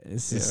like that.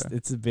 It's just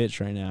it's a bitch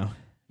right now,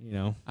 you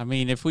know. I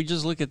mean, if we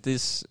just look at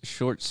this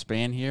short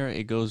span here,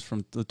 it goes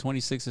from the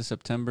 26th of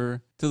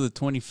September to the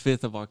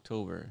 25th of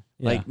October.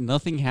 Yeah. Like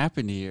nothing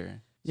happened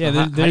here. So yeah,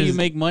 how do you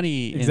make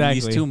money in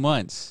these 2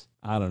 months?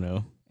 I don't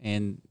know.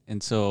 And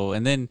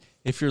then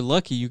if you're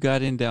lucky, you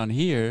got in down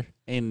here,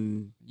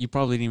 and you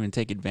probably didn't even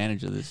take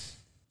advantage of this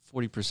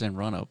 40%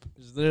 run up.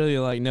 There's literally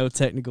like no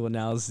technical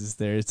analysis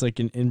there. It's like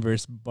an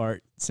inverse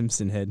Bart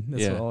Simpson head.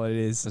 That's all it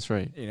is. That's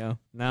right. You know,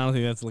 and I don't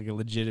think that's like a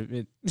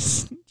legitimate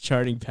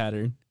charting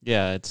pattern.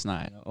 Yeah, it's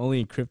not. You know,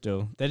 only in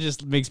crypto. That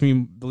just makes me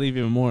believe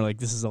even more like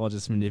this is all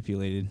just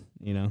manipulated,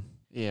 you know?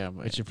 Yeah,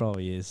 but which it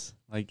probably is.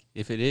 Like,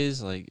 if it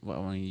is, like,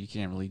 well, I mean, you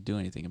can't really do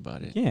anything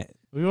about it. Yeah,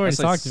 we've already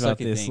talked about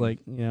this. Like,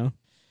 you know,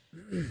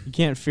 you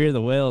can't fear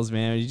the whales,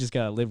 man. You just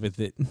gotta live with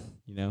it,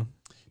 you know.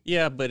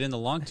 Yeah, but in the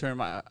long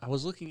term, I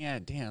was looking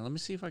at. Damn, let me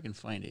see if I can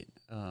find it.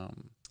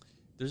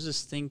 There's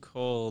this thing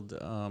called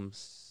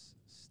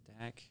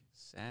Stack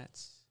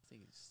Sats. I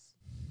think it's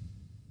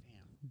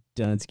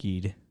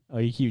Dunskied. Oh,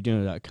 you keep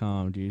doing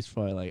 .com, dude. It's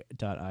probably like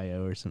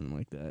 .io or something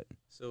like that.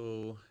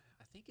 So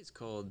I think it's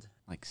called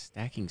like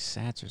Stacking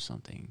Sats or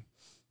something.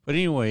 But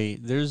anyway,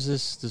 there's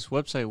this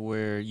website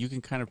where you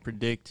can kind of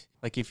predict,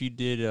 like if you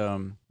did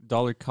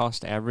dollar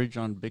cost average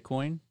on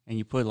Bitcoin and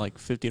you put like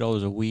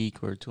 $50 a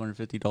week or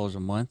 $250 a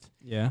month,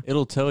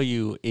 it'll tell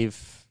you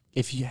if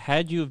you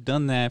have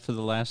done that for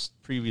the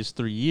previous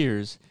 3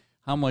 years,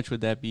 how much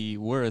would that be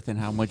worth and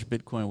how much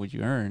Bitcoin would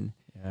you earn?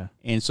 Yeah.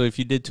 And so if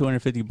you did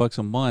 $250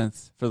 a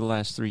month for the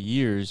last 3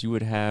 years, you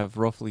would have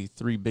roughly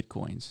 3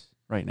 Bitcoins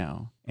right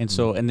now. And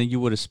so and then you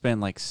would have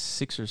spent like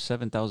 $6,000 or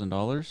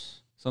 $7,000.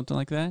 Something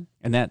like that,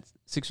 and that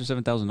 $6,000 or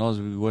 $7,000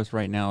 would be worth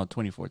right now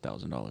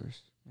 $24,000.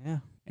 Yeah,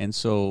 and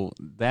so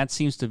that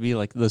seems to be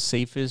like the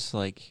safest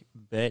like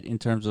bet in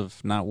terms of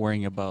not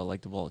worrying about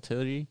like the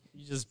volatility.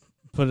 You just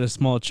put a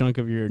small chunk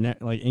of your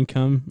net like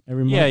income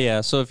every month.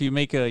 Yeah. So if you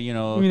make a a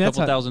couple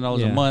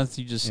 $1,000s a month,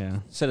 you just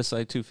set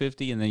aside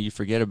 $250 and then you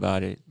forget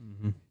about it,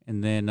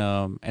 and then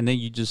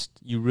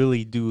you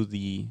really do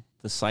the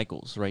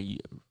cycles, right?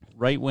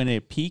 Right when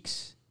it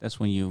peaks, that's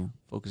when you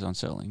focus on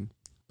selling.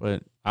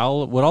 But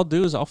what I'll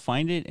do is I'll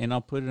find it and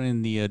I'll put it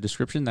in the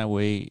description. That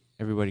way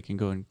everybody can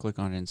go and click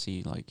on it and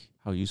see like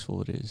how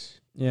useful it is.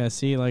 Yeah.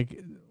 See, like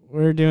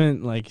we're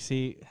doing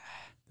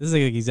this is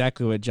like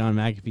exactly what John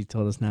McAfee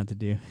told us not to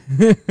do.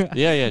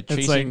 Yeah. It's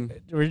chasing.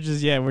 like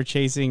we're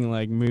chasing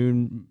like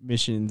moon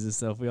missions and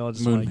stuff. We all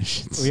just want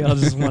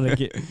to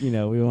get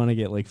we want to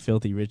get like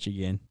filthy rich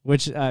again.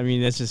 Which I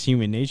mean that's just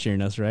human nature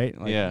in us, right?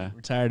 Like,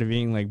 we're tired of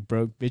being like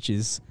broke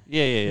bitches.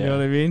 Yeah. You know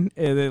what I mean?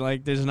 And then,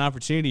 like there's an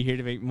opportunity here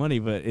to make money,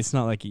 but it's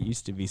not like it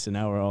used to be. So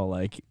now we're all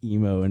like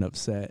emo and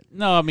upset.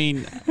 No, I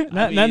mean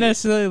not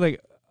necessarily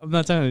like. I'm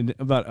not talking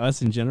about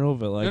us in general,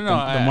 but like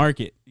the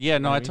market. Yeah,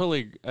 no, I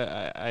totally,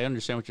 I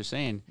understand what you're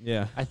saying.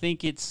 Yeah, I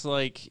think it's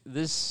like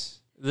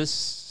this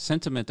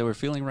sentiment that we're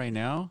feeling right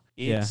now.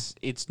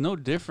 It's no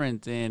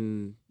different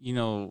than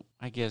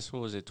I guess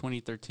what was it,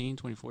 2013,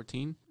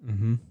 2014,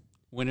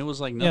 when it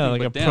was like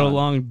nothing like but a down.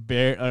 prolonged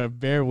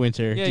bear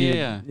winter. Yeah, dude.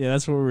 yeah.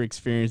 That's what we're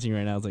experiencing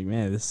right now. It's like,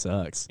 man, this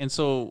sucks. And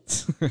so,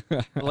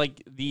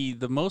 like the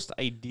most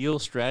ideal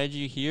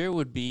strategy here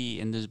would be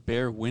in this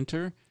bear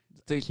winter.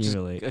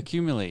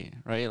 Accumulate,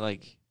 right?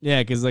 Like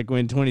because like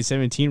when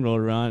 2017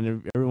 rolled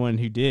around, everyone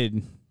who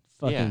did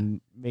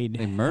fucking made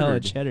hella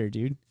cheddar,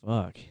 dude.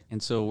 Fuck.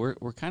 And so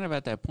we're kind of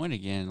at that point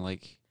again.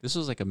 Like this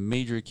was like a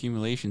major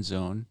accumulation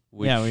zone.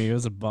 I mean, it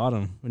was a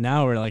bottom.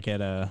 Now we're like at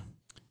a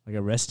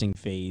resting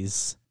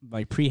phase,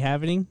 like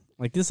pre-halvening.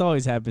 Like this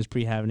always happens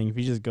pre-halvening. If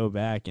you just go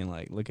back and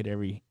like look at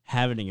every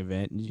halvening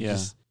event, and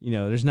just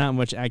there's not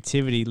much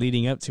activity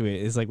leading up to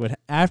it. It's like what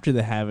after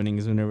the halvening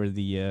is whenever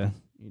the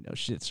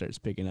shit starts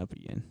picking up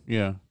again.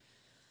 Yeah.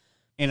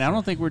 And I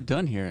don't think we're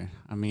done here.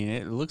 I mean,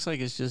 it looks like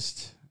it's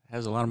just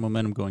has a lot of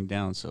momentum going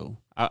down. So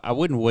I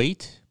wouldn't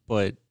wait,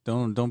 but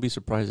don't be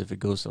surprised if it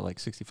goes to like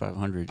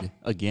 6,500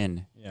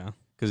 again. Yeah.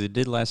 Because it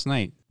did last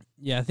night.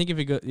 Yeah, I think if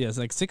it goes, it's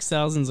like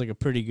 6,000 is like a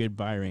pretty good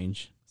buy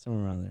range,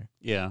 somewhere around there.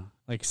 Yeah.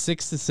 Like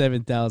 6,000 to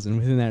 7,000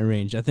 within that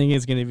range. I think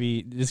it's gonna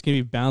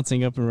be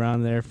bouncing up and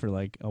around there for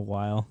like a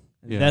while.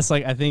 Yeah.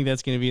 I think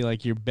that's gonna be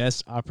like your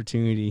best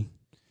opportunity.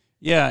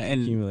 Yeah,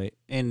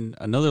 and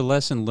another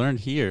lesson learned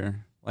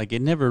here, like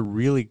it never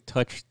really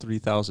touched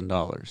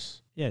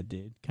 $3,000. Yeah, it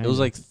did. It was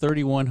like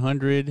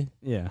 3,100.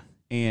 Yeah,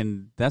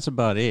 and that's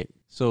about it.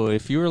 So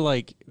if you were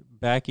like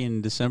back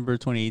in December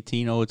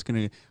 2018, I'm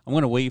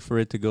gonna wait for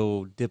it to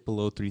go dip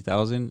below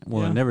 3,000.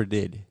 Well, it never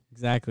did.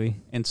 Exactly.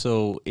 And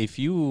so if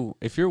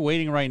you're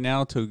waiting right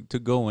now to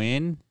go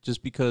in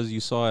just because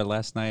you saw it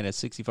last night at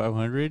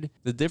 6,500,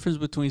 the difference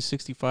between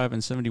 6,500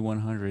 and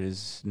 7,100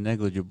 is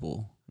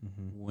negligible.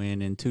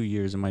 When in 2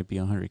 years it might be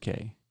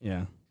 100K.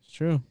 Yeah, it's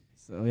true.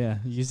 So yeah,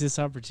 use this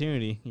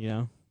opportunity.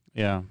 Yeah.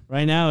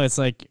 Right now it's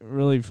like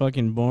really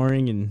fucking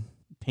boring and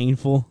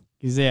painful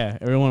because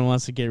everyone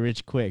wants to get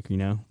rich quick,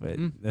 but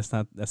that's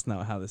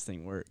not how this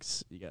thing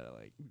works. You gotta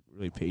like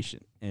really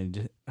patient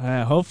and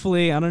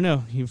hopefully I don't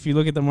know if you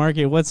look at the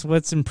market,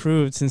 what's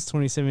improved since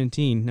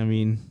 2017. I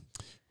mean,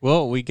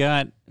 well, we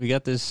got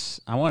this.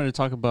 I wanted to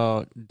talk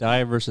about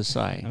DAI versus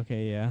SAI.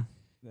 Okay, yeah.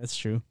 That's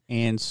true.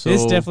 And so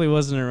this definitely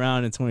wasn't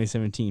around in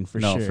 2017 for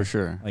sure. No, for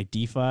sure. Like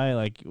DeFi,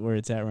 like where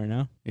it's at right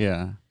now.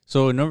 Yeah.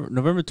 So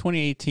November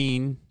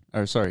 2018,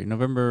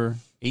 November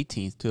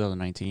 18th,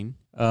 2019,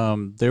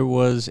 there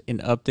was an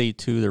update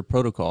to their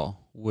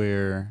protocol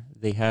where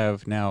they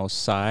have now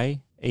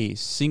SAI, a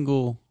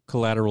single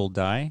collateral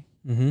DAI,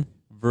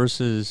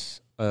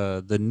 versus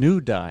the new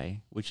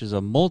DAI, which is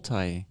a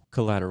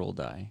multi-collateral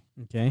DAI.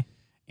 Okay.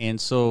 And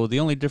so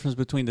the only difference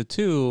between the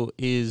two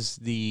is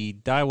the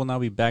DAI will now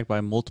be backed by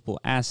multiple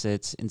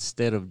assets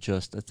instead of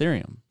just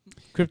Ethereum.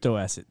 Crypto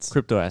assets,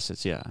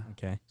 yeah.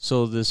 Okay.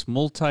 So this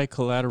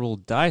multi-collateral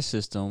DAI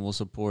system will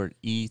support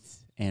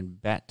ETH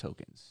and BAT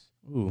tokens.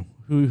 Ooh,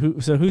 who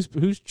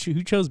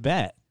chose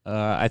BAT?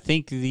 I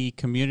think the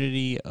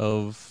community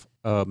of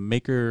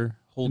maker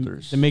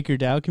holders. The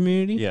MakerDAO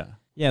community? Yeah.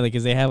 Yeah,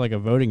 because they have like a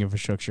voting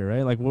infrastructure,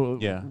 right? Like,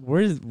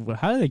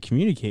 how do they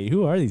communicate?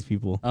 Who are these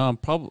people?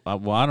 Probably.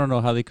 Well, I don't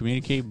know how they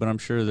communicate, but I'm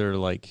sure they're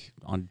like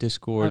on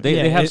Discord.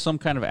 They have some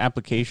kind of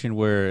application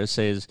where it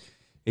says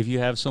if you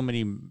have so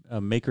many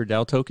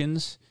MakerDAO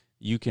tokens,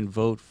 you can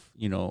vote,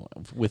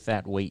 with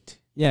that weight.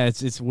 Yeah,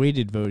 it's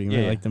weighted voting, right?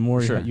 Yeah, like the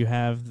more you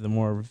have, the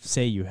more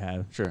say you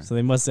have. Sure. So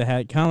they must have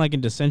had, kind of like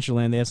in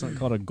Decentraland, they have something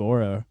called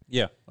Agora.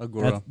 Yeah,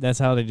 Agora. That's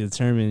how they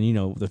determine,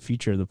 the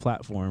future of the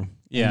platform.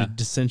 Yeah.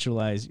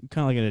 Decentralized,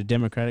 kind of like in a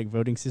democratic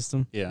voting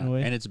system. Yeah,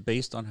 and it's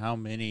based on how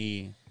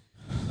many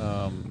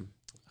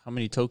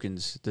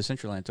tokens,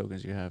 Decentraland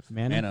tokens you have.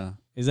 Mana.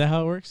 Is that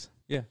how it works?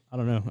 Yeah. I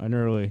don't know. I've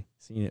never really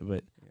seen it,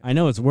 but I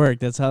know it's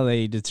worked. That's how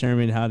they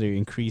determine how to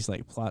increase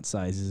like plot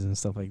sizes and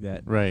stuff like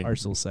that. Right.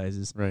 Parcel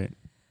sizes. Right.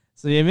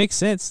 So it makes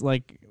sense.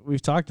 Like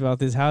we've talked about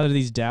this. How do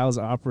these DAOs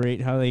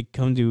operate? How do they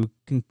come to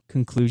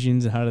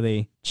conclusions? And how do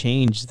they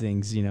change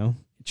things?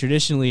 It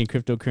traditionally in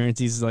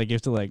cryptocurrencies, like you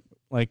have to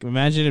like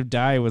imagine if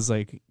DAI was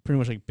like pretty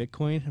much like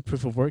Bitcoin, a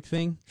proof of work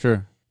thing.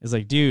 Sure. It's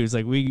like, dude, it's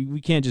like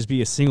we can't just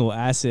be a single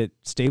asset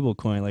stable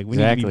coin. Like we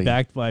need to be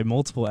backed by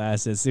multiple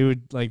assets. They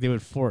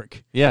would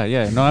fork.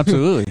 Yeah. No,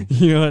 absolutely.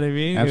 You know what I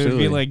mean?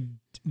 Absolutely. It would be like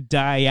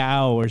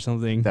DAO or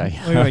something.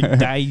 Or like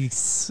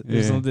DICE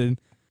or something.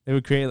 They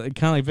would create like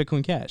kind of like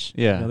Bitcoin Cash.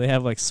 Yeah. You know, they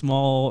have like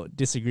small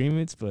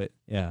disagreements, but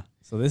yeah.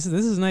 So this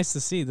is nice to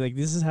see. Like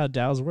this is how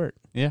DAOs work.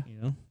 Yeah.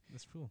 You know,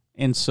 that's cool.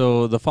 And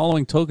so the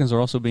following tokens are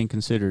also being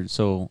considered.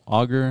 So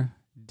Augur,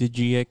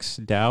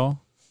 DigiX DAO,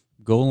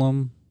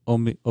 Golem,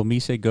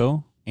 Omise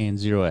Go, and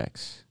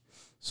 0x.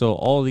 So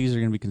all of these are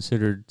going to be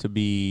considered to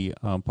be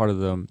part of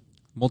the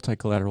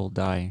multi-collateral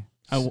DAI.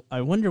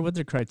 I wonder what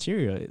their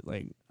criteria.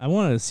 Like, I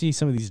want to see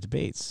some of these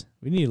debates.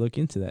 We need to look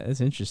into that.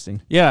 That's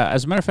interesting. Yeah,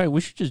 as a matter of fact,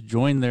 we should just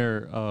join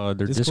their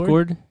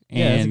Discord and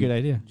yeah, that's a good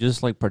idea.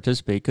 Just like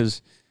participate,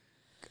 because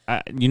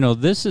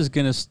this is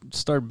going to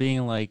start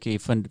being like a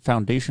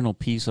foundational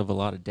piece of a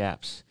lot of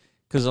dApps.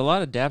 Because a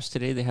lot of dApps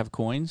today, they have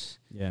coins.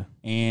 Yeah.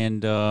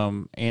 And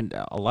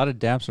a lot of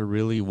dApps are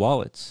really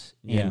wallets.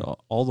 Yeah. And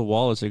all the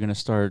wallets are going to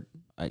start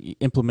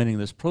implementing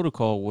this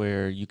protocol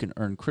where you can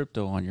earn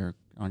crypto on your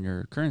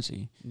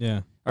currency.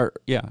 Yeah.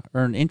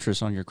 Earn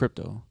interest on your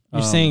crypto.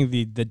 You're saying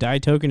the DAI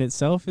token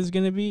itself is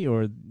going to be,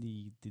 or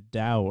the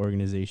DAO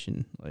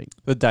organization? Like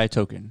the DAI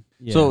token.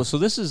 Yeah. So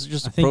this is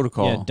just a think,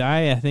 protocol. Yeah,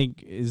 DAI, I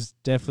think, is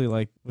definitely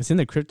like within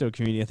the crypto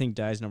community. I think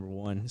DAI is number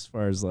one as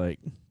far as like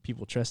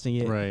people trusting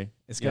it. Right.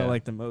 It's got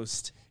like the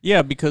most.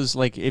 Yeah, because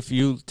like if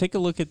you take a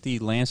look at the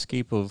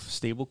landscape of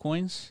stable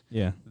coins,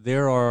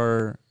 there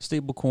are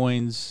stable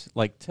coins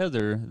like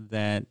Tether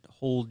that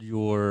hold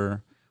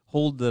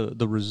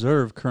the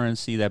reserve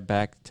currency that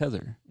back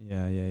Tether.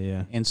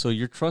 Yeah. And so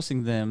you're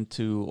trusting them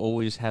to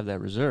always have that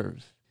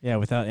reserve. Yeah,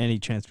 without any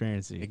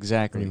transparency.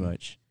 Exactly. Pretty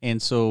much.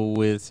 And so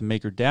with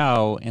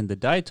MakerDAO and the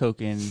DAI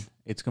token,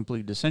 it's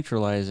completely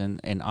decentralized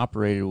and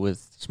operated with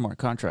smart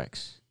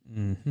contracts.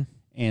 Mm-hmm.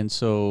 And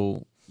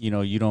so, you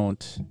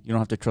don't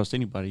have to trust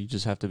anybody. You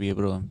just have to be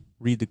able to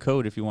read the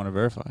code if you want to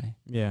verify.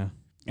 Yeah.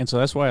 And so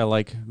that's why I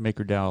like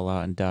MakerDAO a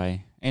lot and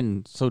DAI,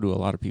 and so do a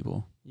lot of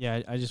people.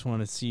 Yeah, I just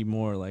want to see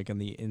more like on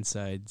the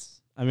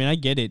insides. I mean, I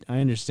get it. I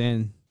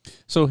understand.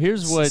 So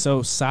here's what.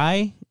 So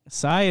SAI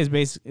is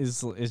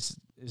it's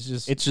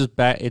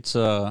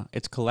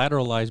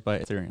collateralized by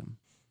Ethereum.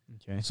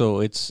 Okay.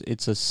 So it's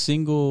a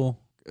single.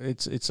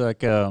 It's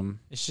like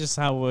It's just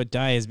how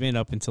DAI has been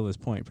up until this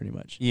point, pretty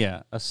much.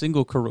 Yeah, a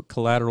single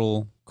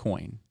collateral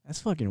coin.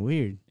 That's fucking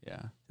weird.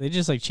 Yeah. They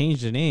just like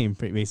changed the name,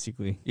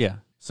 basically. Yeah.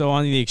 So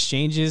on the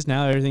exchanges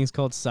now, everything's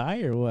called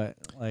SAI or what?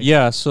 Like,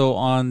 yeah. So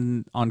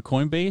on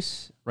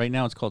Coinbase right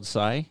now, it's called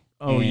SAI.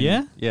 Oh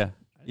yeah.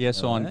 Yeah.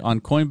 So on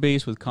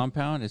Coinbase with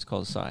Compound, it's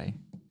called SAI,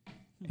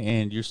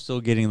 and you're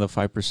still getting the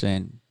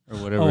 5% or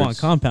whatever. Oh, on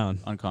Compound.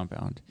 On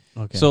Compound.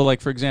 Okay. So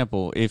like for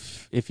example,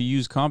 if you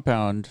use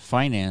Compound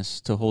Finance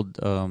to hold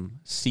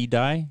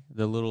CDAI,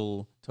 the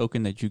little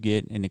token that you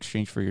get in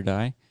exchange for your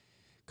DAI,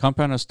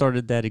 Compound has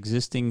started that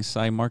existing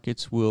SAI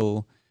markets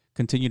will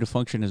continue to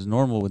function as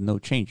normal with no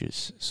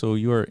changes. So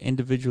you are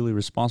individually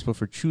responsible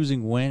for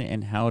choosing when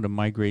and how to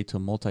migrate to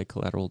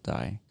multi-collateral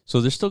DAI.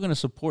 So they're still going to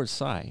support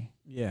SAI.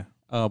 Yeah.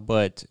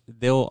 But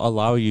they'll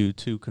allow you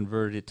to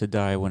convert it to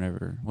DAI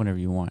whenever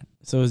you want.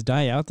 So is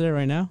DAI out there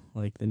right now?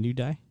 Like the new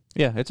DAI?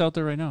 Yeah, it's out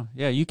there right now.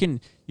 Yeah, you can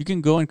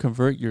go and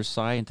convert your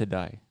SAI into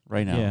DAI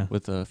right now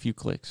with a few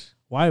clicks.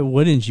 Why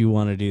wouldn't you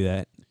want to do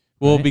that?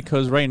 Well,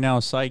 because right now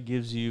SAI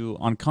gives you,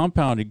 on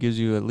Compound, it gives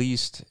you at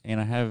least,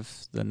 and I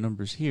have the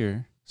numbers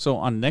here. So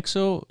on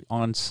Nexo,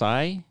 on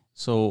SAI,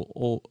 so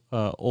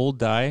old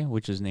DAI,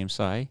 which is named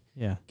SAI,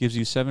 gives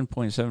you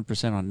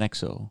 7.7% on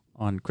Nexo.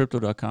 On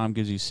Crypto.com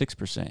gives you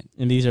 6%.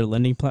 And these are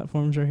lending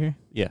platforms right here?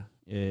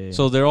 Yeah.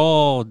 So they're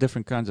all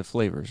different kinds of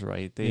flavors,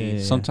 right?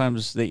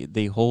 Sometimes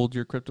they hold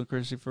your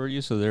cryptocurrency for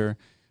you, so they're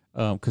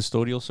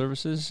custodial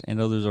services,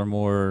 and others are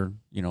more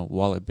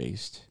wallet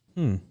based.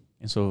 And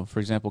so, for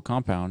example,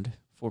 Compound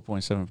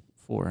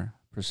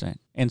 4.74%.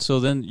 And so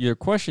then your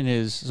question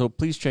is, so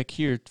please check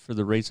here for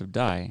the rates of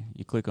DAI.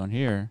 You click on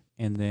here,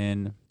 and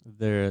then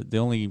the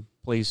only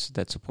place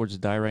that supports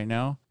DAI right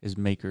now is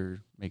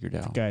MakerDAO.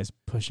 The guy's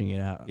pushing it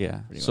out.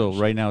 Yeah. So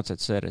right now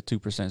it's set at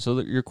 2%. So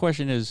your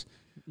question is,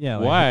 yeah,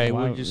 why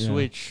would you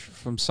switch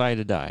from SAI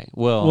to DAI?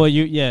 Well,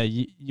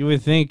 you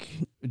would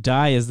think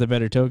DAI is the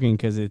better token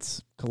because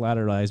it's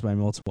collateralized by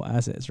multiple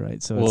assets,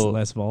 right? So it's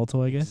less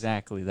volatile, I guess.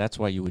 Exactly. That's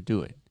why you would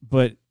do it.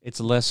 But it's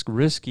less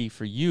risky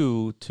for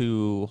you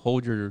to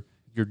hold your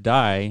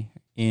DAI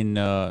in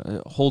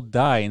hold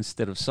DAI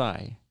instead of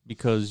SAI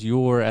because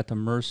you're at the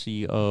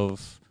mercy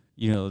of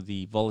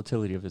the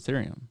volatility of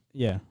Ethereum.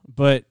 Yeah,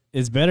 but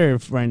it's better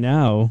right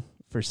now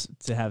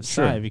to have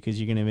SAI because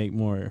you're going to make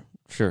more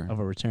of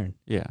a return.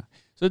 Yeah.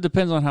 So it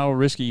depends on how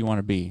risky you want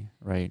to be,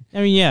 right?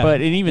 I mean, yeah.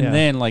 But even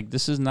then, like,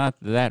 this is not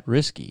that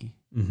risky,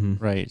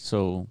 right?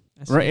 So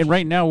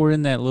right now we're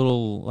in that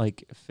little,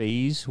 like,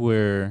 phase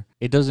where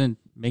it doesn't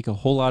make a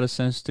whole lot of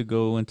sense to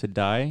go into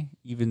DAI,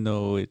 even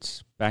though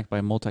it's backed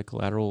by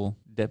multi-collateral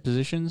debt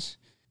positions,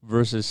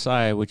 versus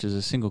SAI, which is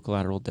a single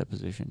collateral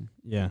deposition.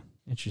 Yeah,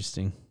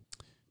 interesting.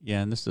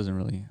 Yeah, and this doesn't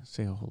really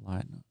say a whole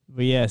lot.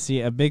 But yeah,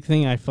 see, a big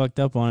thing I fucked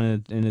up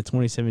on in the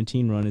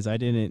 2017 run is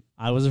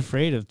I was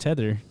afraid of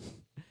Tether.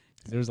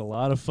 There was a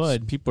lot of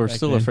FUD. People are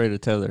still then. afraid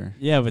of Tether.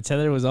 Yeah, but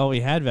Tether was all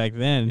we had back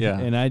then. Yeah.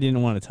 And I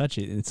didn't want to touch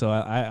it. And so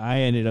I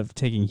ended up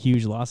taking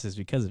huge losses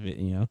because of it,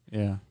 you know?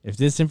 Yeah. If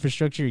this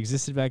infrastructure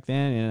existed back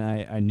then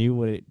and I knew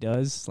what it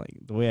does, like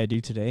the way I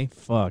do today,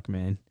 fuck,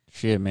 man.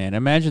 Shit, man.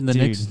 Imagine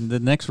the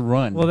next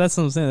run. Well, that's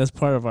what I'm saying. That's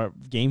part of our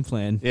game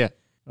plan. Yeah.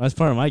 That's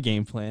part of my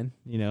game plan,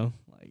 you know?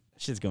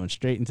 Shit's going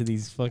straight into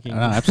these fucking...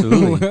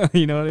 absolutely.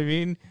 You know what I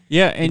mean?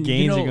 Yeah, and the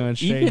gains are going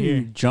straight even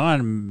here.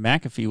 John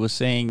McAfee was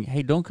saying,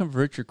 hey, don't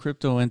convert your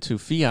crypto into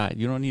fiat.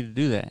 You don't need to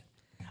do that.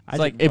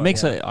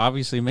 It's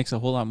obviously makes a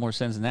whole lot more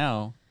sense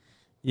now.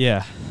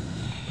 Yeah.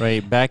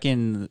 Right? Back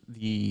in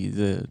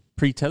the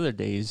pre-Tether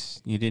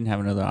days, you didn't have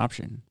another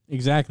option.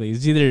 Exactly.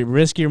 It's either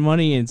risk your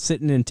money and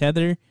sitting in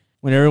Tether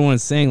when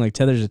everyone's saying, like,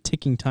 Tether's a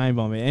ticking time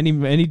bomb.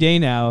 Any day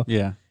now,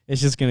 yeah, it's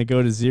just going to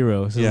go to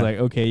zero. So it's like,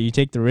 okay, you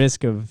take the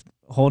risk of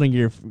holding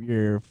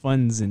your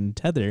funds in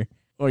Tether,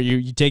 or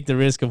you take the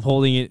risk of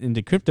holding it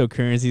into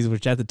cryptocurrencies,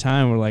 which at the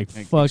time were like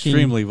fucking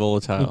extremely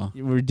volatile,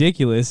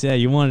 ridiculous. Yeah,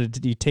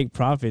 you take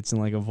profits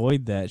and like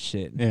avoid that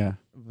shit. Yeah.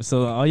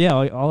 So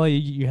all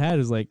you had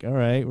is like, all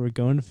right, we're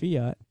going to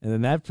fiat, and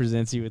then that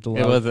presents you with a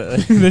lot.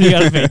 Then you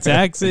got to pay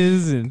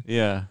taxes, and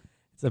yeah,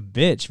 it's a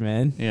bitch,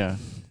 man. Yeah,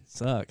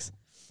 sucks.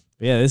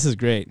 But yeah, this is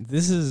great.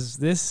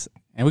 This,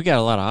 and we got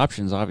a lot of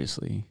options,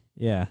 obviously.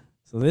 Yeah.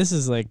 So this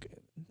is like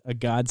a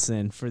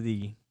godsend for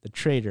the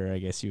trader, I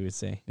guess you would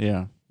say.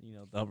 Yeah. You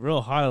know, the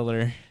real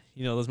hodler,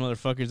 you know, those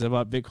motherfuckers that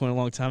bought Bitcoin a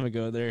long time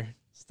ago, they're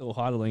still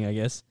hodling, I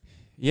guess.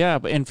 Yeah,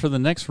 and for the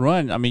next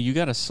run, I mean, you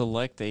got to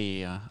select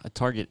a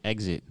target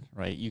exit,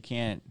 right? You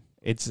can't,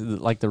 it's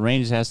like the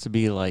range has to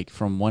be like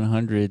from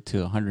 100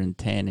 to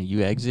 110 and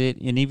you exit.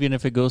 And even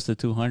if it goes to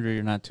 200,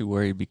 you're not too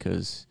worried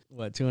because...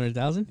 What,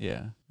 200,000?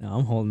 Yeah. No,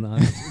 I'm holding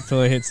on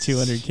until it hits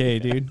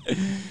 200K, dude.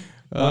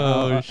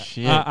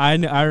 Shit.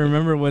 I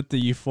remember what the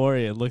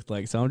euphoria looked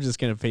like, so I'm just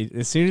going to pay.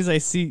 As soon as I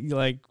see,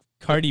 like,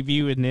 Cardi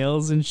B with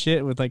nails and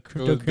shit with, like,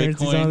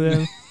 cryptocurrencies on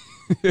them,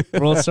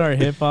 World Star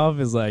Hip Hop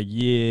is like,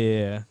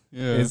 yeah.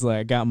 It's like,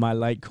 I got my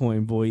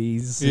Litecoin,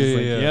 boys. It's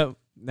like, yep.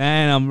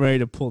 And I'm ready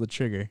to pull the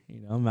trigger. You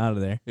know, I'm out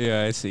of there.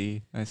 Yeah, I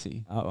see.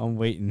 I'm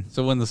waiting.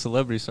 So when the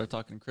celebrities start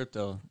talking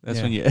crypto,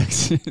 that's when you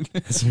exit.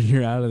 That's when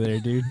you're out of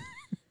there, dude.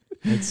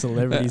 Like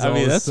celebrities. I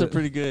mean, that's a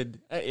pretty good.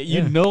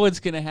 You know it's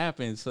gonna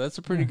happen, so that's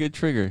a pretty good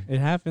trigger. It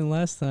happened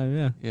last time,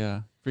 yeah.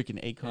 Yeah, freaking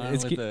Akon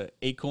with the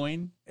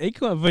Acoin.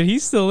 Akon, but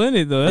he's still in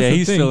it though. That's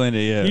he's still in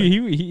it.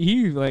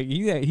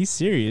 Yeah, he's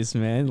serious,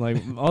 man. Like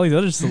all these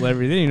other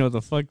celebrities, they didn't know what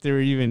the fuck they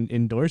were even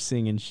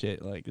endorsing and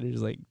shit. Like they're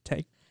just like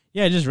tech.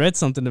 Yeah, I just read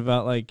something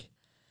about like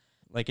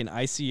an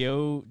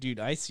ICO, dude.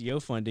 ICO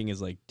funding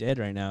is like dead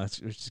right now. It's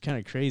just kind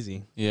of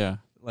crazy. Yeah.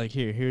 Like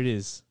here it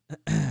is.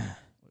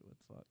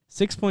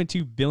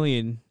 6.2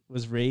 billion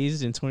was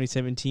raised in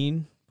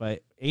 2017 by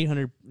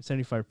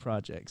 875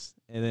 projects,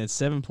 and then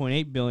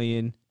 7.8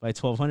 billion by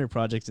 1,200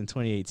 projects in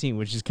 2018,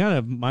 which is kind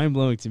of mind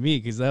blowing to me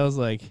because that was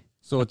like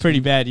a pretty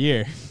bad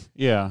year.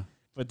 Yeah,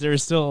 but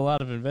there's still a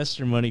lot of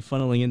investor money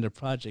funneling into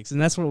projects, and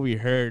that's what we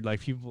heard. Like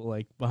people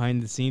like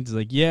behind the scenes,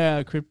 like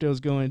crypto's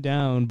going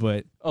down,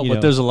 but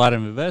there's a lot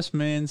of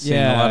investments, and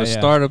a lot of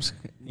startups,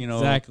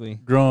 exactly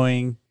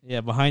growing.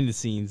 Yeah, behind the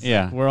scenes.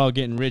 Yeah. Like, we're all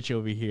getting rich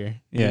over here.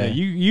 Yeah.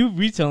 You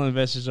retail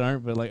investors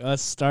aren't, but like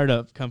us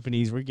startup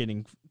companies, we're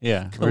getting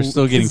we're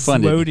still getting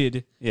funded.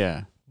 Loaded.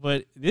 Yeah.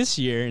 But this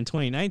year in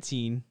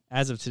 2019,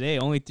 as of today,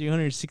 only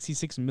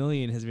 366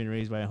 million has been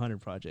raised by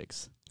 100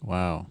 projects.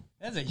 Wow.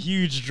 That's a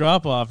huge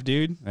drop off,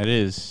 dude. That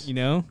is. You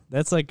know?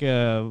 That's like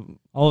all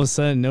of a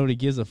sudden nobody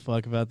gives a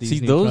fuck about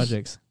these new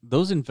projects.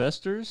 Those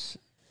investors,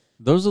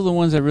 those are the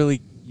ones that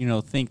really,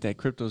 think that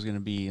crypto is going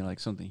to be like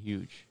something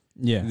huge.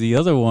 Yeah. The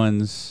other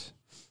ones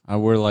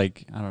were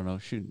like, I don't know,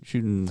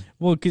 shooting.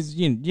 Well, because,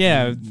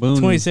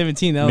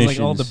 2017, that was like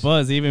all the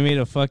buzz. They even made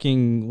a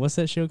fucking, what's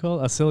that show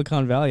called? A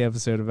Silicon Valley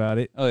episode about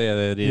it. Oh, yeah,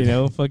 they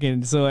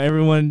did. So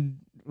everyone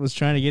was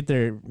trying to get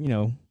their,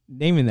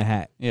 name in the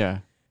hat. Yeah.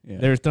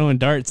 They were throwing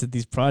darts at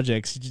these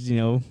projects,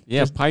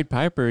 Yeah, Pied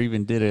Piper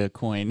even did a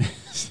coin.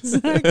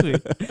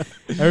 Exactly.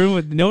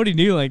 Nobody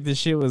knew like this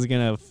shit was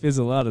going to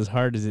fizzle out as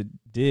hard as it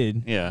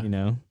did. Yeah.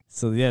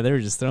 So, they were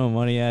just throwing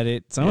money at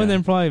it. Some of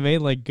them probably made,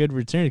 like, good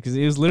returns because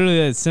it was literally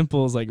as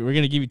simple as, like, we're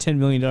going to give you $10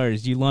 million.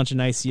 You launch an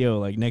ICO,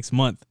 like, next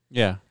month.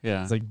 Yeah.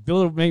 It's like,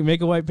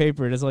 make a white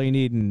paper. That's all you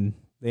need. And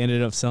they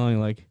ended up selling,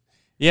 like,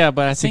 but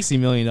I $60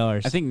 million. I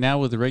think now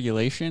with the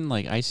regulation,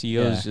 like,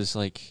 ICO is just,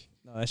 like...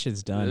 No, that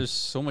shit's done. There's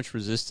so much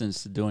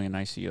resistance to doing an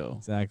ICO.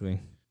 Exactly.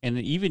 And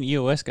even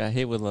EOS got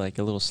hit with, like,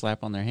 a little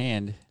slap on their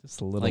hand. Just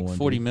a little like one.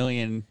 40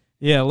 million.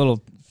 Yeah, a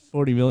little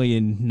 40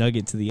 million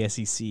nugget to the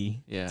SEC.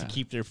 Yeah. To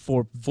keep their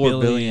 $4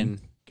 billion.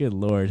 Good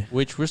Lord.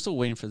 Which we're still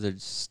waiting for the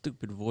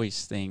stupid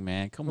voice thing,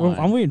 man. Come on.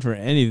 I'm waiting for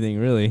anything,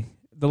 really.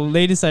 The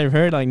latest I've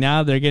heard, like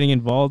now they're getting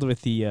involved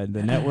with the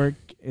network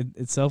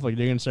itself. Like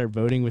they're going to start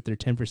voting with their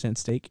 10%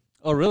 stake.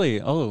 Oh,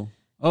 really? Oh,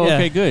 Oh, Yeah.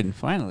 okay, good.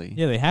 Finally.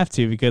 Yeah, they have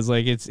to because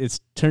like it's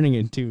turning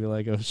into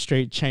like a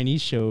straight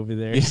Chinese show over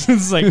there.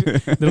 It's like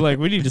they're like,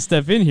 we need to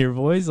step in here,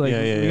 boys. Like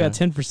we got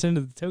 10%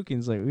 of the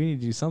tokens. Like we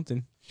need to do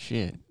something.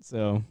 Shit.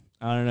 So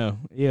I don't know.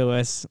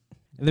 EOS.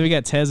 And then we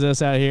got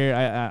Tezos out here.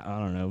 I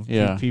don't know.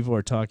 Yeah. People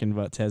are talking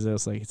about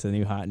Tezos like it's a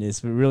new hotness,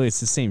 but really it's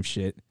the same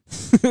shit.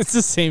 It's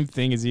the same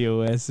thing as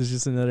EOS. It's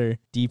just another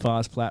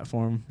DPoS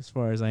platform, as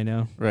far as I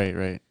know.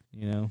 Right.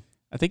 You know.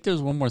 I think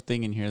there's one more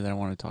thing in here that I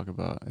want to talk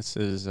about. It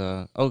says,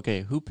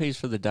 okay, who pays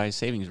for the DAI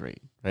savings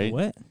rate, right?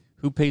 What?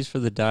 Who pays for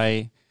the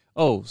DAI?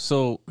 Oh,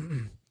 so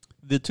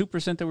the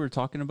 2% that we were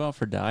talking about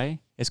for DAI,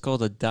 it's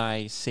called a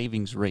DAI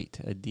savings rate,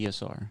 a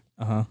DSR.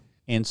 Uh-huh.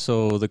 And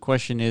so the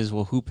question is,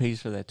 well, who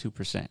pays for that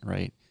 2%,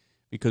 right?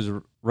 Because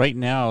right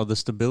now, the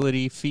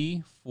stability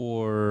fee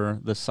for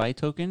the SAI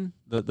token,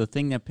 the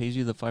thing that pays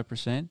you the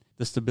 5%,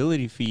 the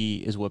stability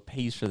fee is what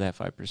pays for that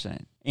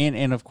 5%.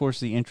 And of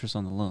course, the interest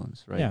on the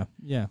loans, right?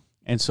 Yeah.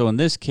 And so in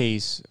this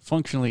case,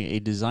 functionally, a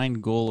design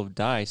goal of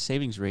DAI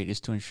savings rate is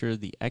to ensure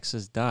the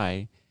excess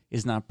DAI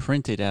is not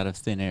printed out of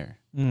thin air.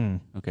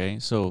 Okay,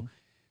 so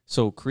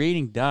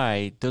creating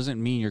DAI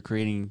doesn't mean you're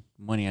creating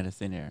money out of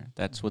thin air.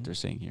 That's what they're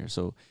saying here.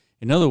 So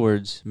in other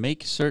words,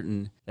 make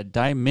certain that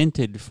DAI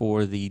minted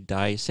for the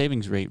DAI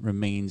savings rate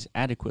remains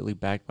adequately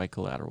backed by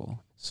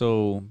collateral.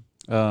 So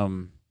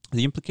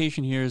the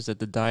implication here is that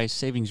the DAI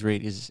savings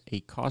rate is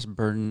a cost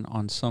burden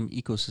on some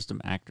ecosystem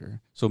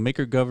actor. So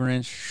maker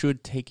governance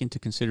should take into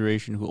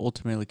consideration who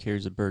ultimately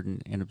carries the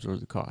burden and absorbs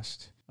the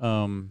cost.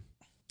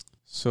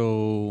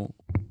 So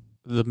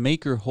the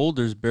maker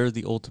holders bear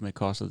the ultimate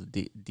cost of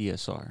the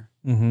DSR,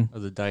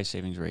 of the DAI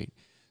savings rate.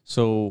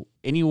 So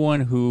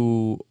anyone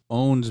who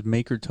owns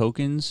maker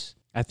tokens,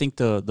 I think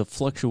the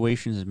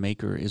fluctuations in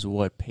maker is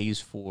what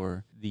pays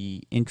for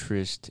the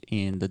interest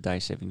in the DAI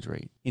savings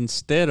rate,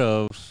 instead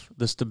of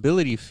the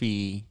stability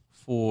fee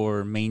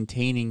for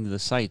maintaining the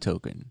SAI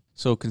token.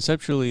 So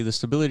conceptually, the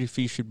stability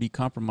fee should be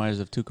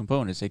comprised of two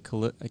components: a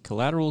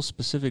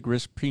collateral-specific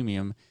risk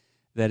premium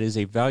that is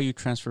a value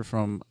transfer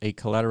from a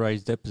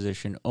collateralized debt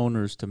position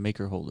owners to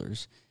maker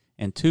holders,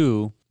 and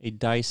two, a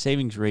DAI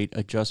savings rate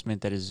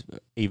adjustment that is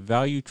a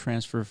value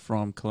transfer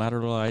from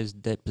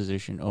collateralized debt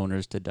position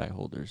owners to DAI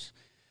holders.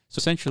 So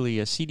essentially,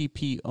 a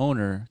CDP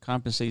owner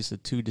compensates the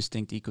two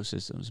distinct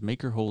ecosystems,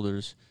 maker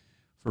holders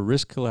for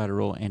risk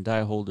collateral and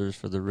DAI holders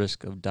for the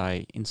risk of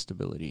DAI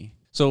instability.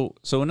 So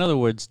in other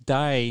words,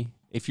 DAI,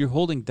 if you're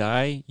holding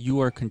DAI, you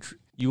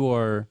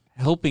are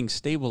helping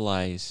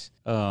stabilize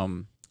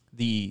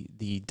the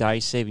DAI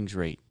savings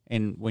rate.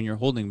 And when you're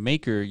holding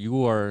maker,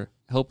 you are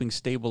helping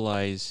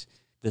stabilize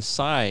the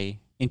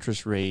SAI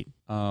interest rate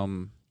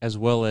as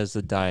well as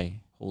the DAI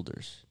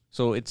holders.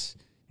 So it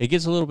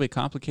gets a little bit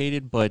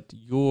complicated, but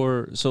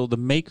the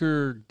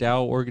maker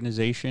DAO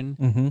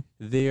organization,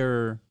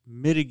 they're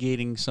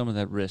mitigating some of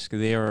that risk.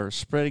 They are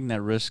spreading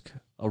that risk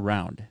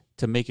around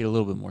to make it a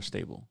little bit more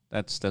stable.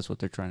 That's what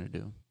they're trying to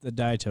do. The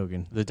DAI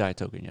token. The DAI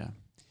token, yeah.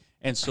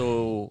 And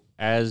so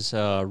as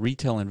a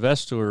retail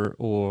investor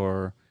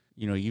or,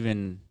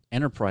 even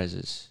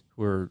enterprises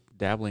who are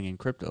dabbling in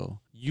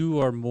crypto, you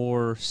are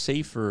more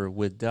safer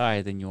with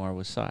DAI than you are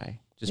with SAI,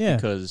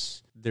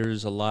 because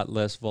there's a lot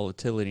less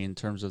volatility in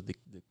terms of the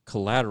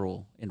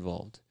collateral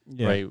involved,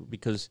 right?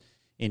 Because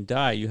in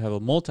DAI, you have a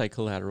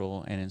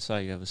multi-collateral, and in SAI,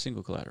 you have a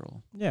single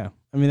collateral. Yeah.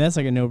 I mean, that's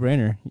like a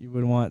no-brainer. You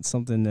would want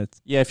something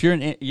that's... Yeah,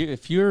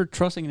 if you're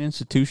trusting an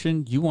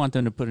institution, you want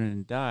them to put it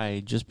in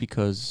DAI just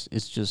because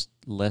it's just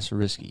less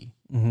risky.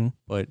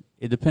 But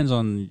it depends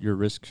on your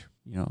risk,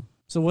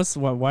 So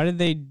why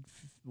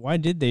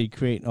did they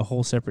create a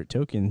whole separate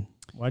token?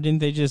 Why didn't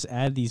they just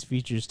add these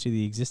features to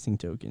the existing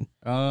token?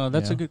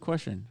 That's a good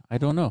question. I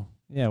don't know.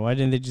 Yeah, why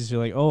didn't they just be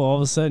like, oh, all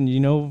of a sudden,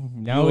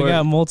 now we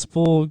got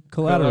multiple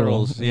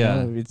collaterals.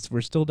 Yeah.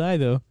 We're still DAI,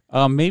 though.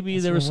 Maybe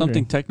there was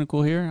something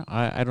technical here.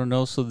 I don't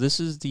know. So this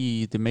is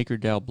the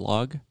MakerDAO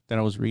blog that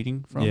I was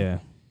reading from. Yeah.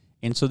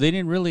 And so they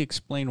didn't really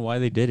explain why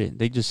they did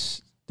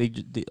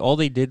it. All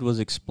they did was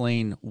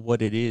explain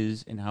what it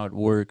is and how it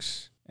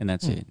works, and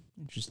that's it.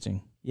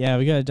 Interesting. Yeah,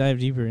 we got to dive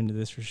deeper into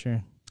this for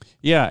sure.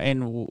 Yeah,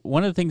 and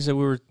one of the things that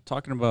we were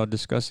talking about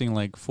discussing,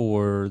 like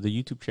for the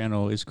YouTube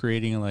channel, is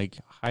creating like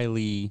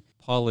highly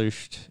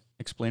polished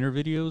explainer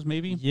videos,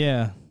 maybe.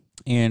 Yeah.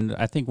 And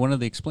I think one of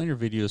the explainer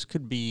videos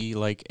could be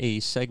like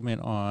a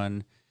segment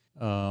on,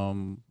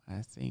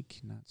 I think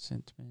not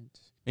sentiment,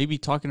 maybe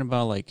talking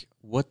about like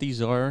what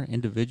these are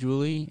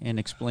individually and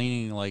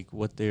explaining like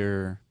what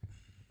their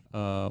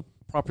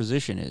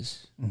proposition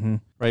is,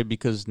 right?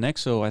 Because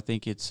Nexo, I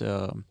think it's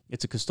a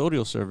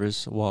custodial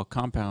service, while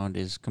Compound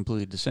is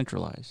completely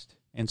decentralized,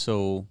 and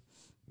so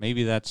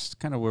maybe that's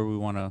kind of where we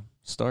want to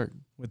start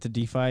with the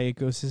DeFi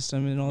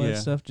ecosystem and all that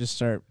stuff. Just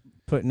start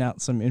putting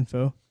out some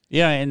info.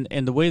 Yeah,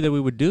 and the way that we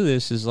would do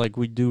this is like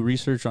we do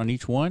research on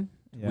each one.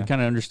 Yeah. We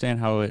kind of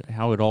understand how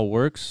it all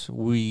works.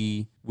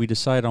 We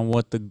decide on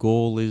what the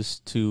goal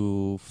is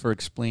for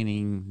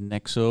explaining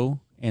Nexo,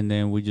 and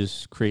then we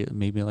just create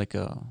maybe like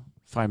a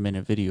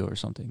 5-minute video or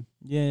something.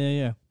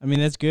 Yeah. I mean,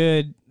 that's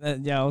good.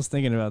 I was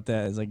thinking about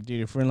that. It's like,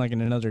 dude, if we're in like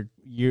in another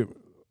year,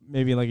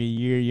 maybe like a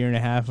year and a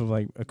half of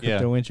like a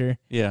crypto winter.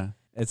 Yeah.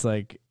 It's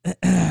like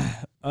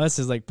us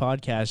as like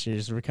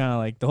podcasters, we're kind of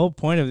like the whole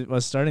point of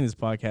us starting this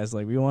podcast.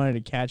 Like we wanted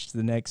to catch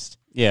the next.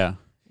 Yeah.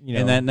 You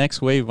know, and that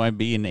next wave might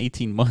be in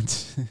 18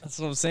 months. That's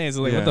what I'm saying.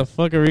 So like, what the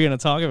fuck are we gonna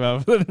talk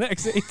about for the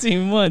next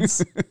 18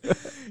 months?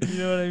 You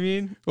know what I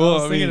mean? Well,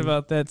 I was thinking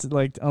about that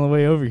like on the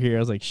way over here. I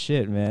was like,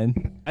 shit,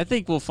 man. I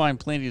think we'll find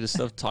plenty of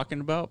stuff talking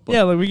about. But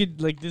yeah, like we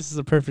could like this is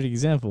a perfect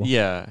example.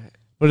 Yeah.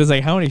 But it's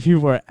like how many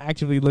people are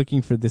actively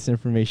looking for this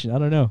information? I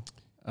don't know.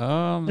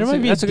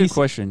 That's a good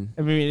question.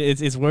 I mean,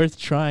 it's worth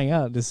trying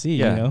out to see.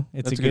 Yeah, you know,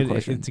 it's that's a a good good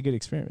question. it's a good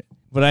experiment.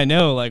 But I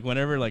know, like,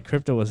 whenever like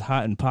crypto was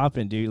hot and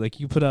popping, dude, like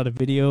you put out a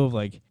video of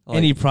like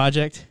any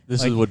project.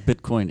 This like, is what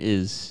Bitcoin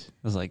is.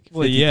 It was like 50,000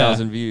 Well, yeah.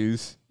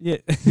 views. Yeah,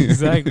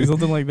 exactly,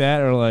 something like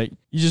that, or like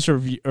you just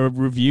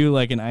review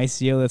like an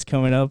ICO that's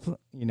coming up.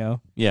 You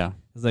know, Yeah.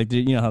 it's like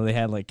you know how they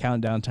had like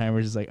countdown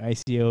timers, it's like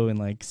ICO in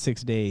like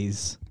 6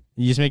 days.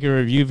 You just make a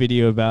review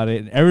video about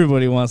it, and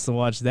everybody wants to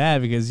watch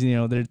that because you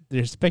know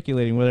they're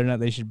speculating whether or not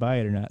they should buy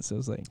it or not. So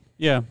it's like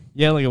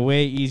like a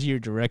way easier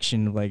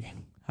direction of like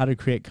how to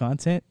create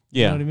content.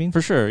 Yeah. You know what I mean?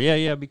 For sure.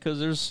 Yeah, because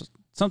there's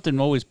something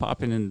always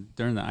popping in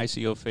during the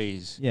ICO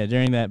phase. Yeah,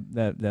 during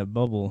that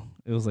bubble,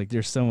 it was like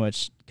there's so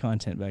much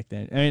content back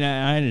then. I mean,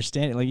 I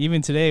understand it. Like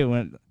even today,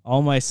 when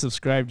all my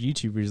subscribed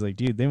YouTubers, like,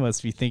 dude, they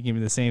must be thinking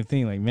the same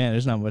thing. Like, man,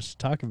 there's not much to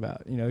talk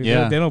about. You know,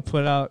 they don't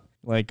put out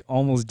like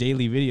almost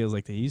daily videos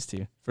like they used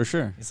to. For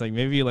sure. It's like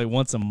maybe like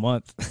once a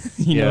month.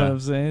 You know what I'm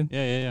saying?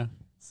 Yeah.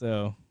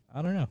 So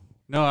I don't know.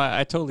 No,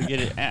 I totally get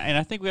it. And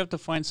I think we have to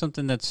find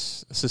something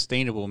that's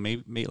sustainable,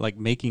 maybe like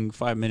making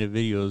 5-minute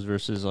videos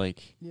versus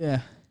like. Yeah.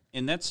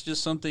 And that's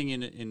just something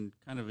in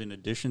kind of in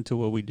addition to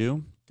what we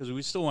do, because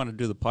we still want to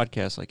do the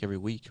podcast like every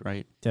week,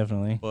 right?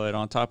 Definitely. But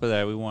on top of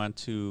that, we want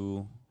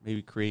to maybe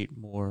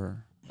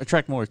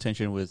attract more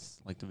attention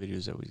with like the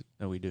videos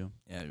that we do.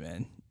 Yeah,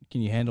 man.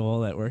 Can you handle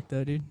all that work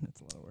though, dude?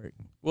 That's a lot of work.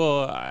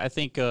 Well, I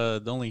think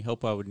the only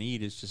help I would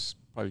need is just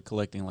probably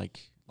collecting like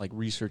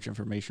research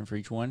information for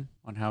each one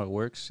on how it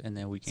works, and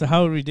then we can. So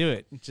how would we do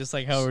it? Just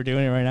like how we're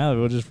doing it right now?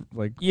 We'll just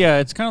like. Yeah,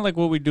 it's kind of like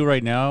what we do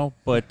right now,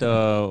 but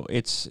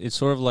it's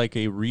sort of like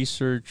a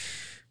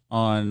research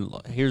on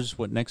here's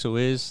what Nexo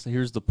is.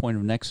 Here's the point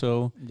of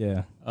Nexo.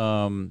 Yeah.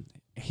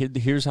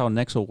 Here's how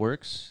Nexo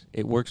works.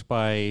 It works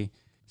by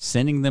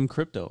sending them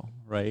crypto,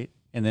 right?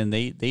 And then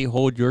they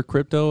hold your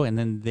crypto, and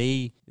then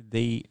they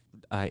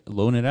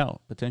loan it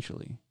out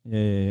potentially.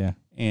 Yeah.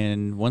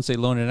 And once they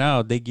loan it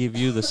out, they give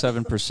you the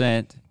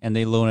 7%, and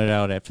they loan it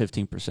out at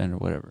 15% or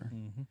whatever.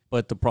 Mm-hmm.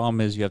 But the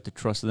problem is you have to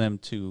trust them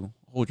to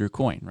hold your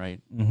coin, right?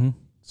 Mm-hmm.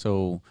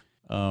 So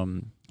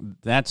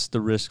that's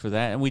the risk for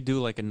that. And we do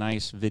like a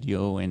nice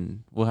video,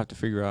 and we'll have to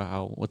figure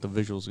out what the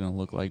visual is going to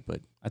look like. But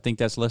I think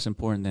that's less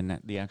important than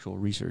the actual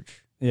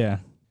research. Yeah,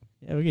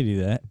 we could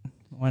do that.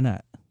 Why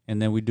not?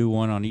 And then we do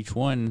one on each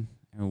one,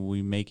 and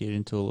we make it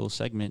into a little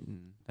segment,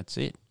 and that's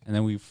it. And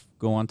then we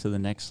go on to the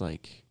next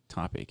like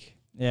topic.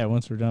 Yeah,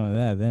 once we're done with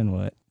that, then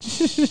what?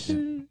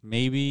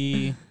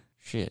 Maybe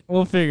shit.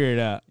 We'll figure it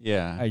out.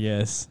 Yeah. I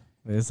guess.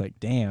 But it's like,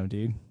 damn,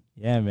 dude.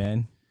 Yeah,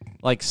 man.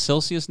 Like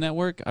Celsius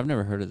Network, I've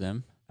never heard of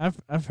them.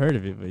 I've heard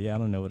of it, but yeah, I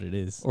don't know what it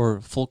is.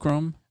 Or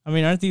Fulcrum. I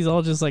mean, aren't these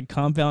all just like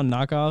Compound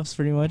knockoffs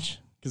pretty much?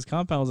 Because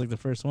Compound was like the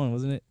first one,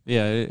 wasn't it?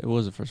 Yeah, it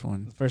was the first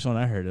one. The first one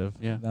I heard of.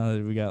 Yeah. Now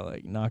that we got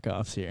like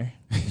knockoffs here.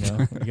 You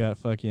know, we got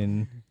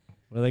fucking,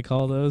 what do they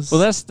call those?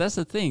 Well, that's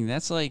the thing.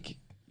 That's like,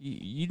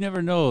 you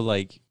never know.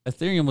 Like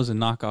Ethereum was a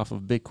knockoff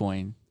of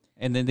Bitcoin,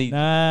 and then they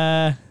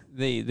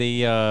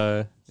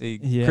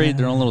created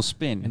their own little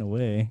spin. In a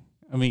way.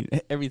 I mean,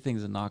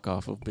 everything's a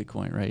knockoff of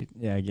Bitcoin, right?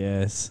 Yeah, I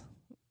guess.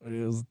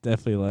 It was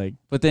definitely like.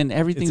 But then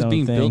everything's own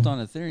being thing. built on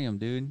Ethereum,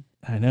 dude.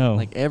 I know.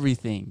 Like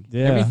everything.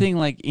 Yeah. Everything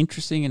like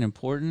interesting and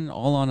important,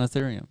 all on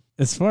Ethereum.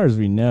 As far as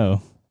we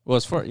know. Well,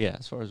 as far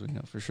as we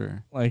know, for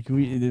sure. Like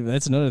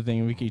that's another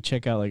thing. We could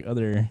check out like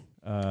other.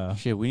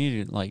 Shit, we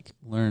need to like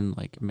learn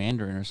like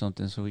Mandarin or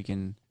something so we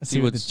can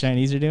see what the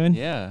Chinese are doing.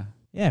 Yeah.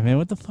 Yeah, man.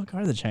 What the fuck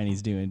are the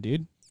Chinese doing,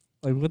 dude?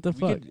 Like, what the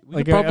fuck? We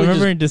like, could I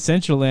remember in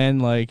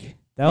Decentraland, like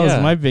that was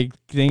my big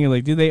thing.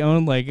 Like, do they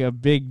own like a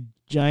big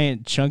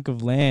giant chunk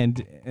of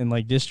land and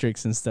like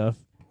districts and stuff?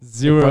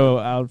 Zero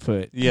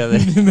output. Yeah, they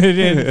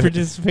didn't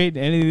participate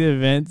in any of the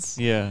events.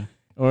 Yeah.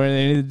 Or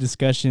any of the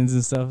discussions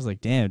and stuff. I was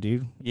like, damn,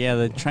 dude. Yeah,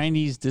 the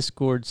Chinese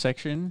Discord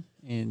section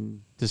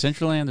in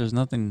Decentraland, there's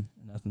nothing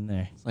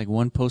there. It's like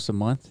one post a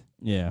month.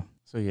 Yeah.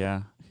 So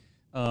yeah.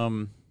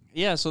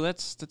 So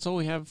that's all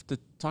we have to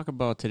talk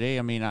about today.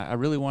 I mean, I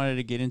really wanted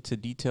to get into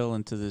detail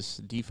into this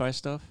DeFi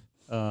stuff.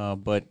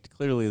 But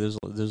clearly there's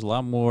a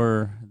lot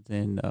more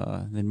than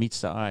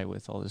meets the eye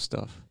with all this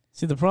stuff.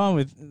 See, the problem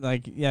with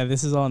like, yeah,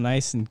 this is all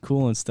nice and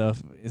cool and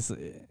stuff.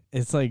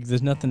 It's like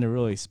there's nothing to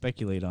really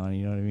speculate on.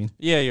 You know what I mean?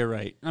 Yeah, you're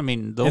right. I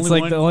mean,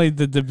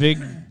 the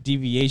big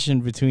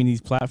deviation between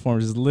these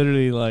platforms is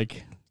literally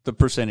like the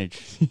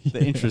percentage,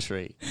 the interest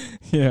rate.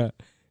 Yeah.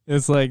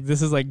 It's like,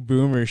 this is like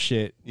boomer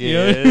shit.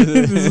 Yeah. You know?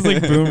 This is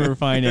like boomer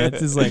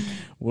finance. It's like,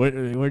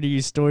 where do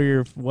you store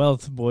your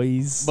wealth,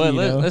 boys? But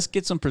let's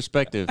get some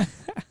perspective.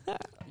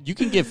 you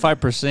can get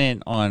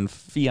 5% on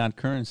fiat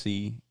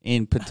currency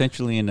and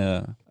potentially in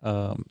a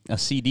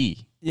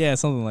CD. Yeah,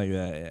 something like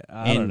that. Yeah.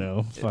 I don't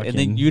know. And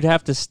then you'd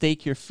have to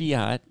stake your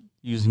fiat,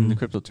 using the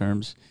crypto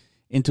terms,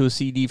 into a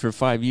CD for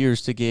 5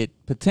 years to get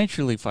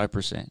potentially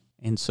 5%.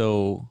 And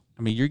so,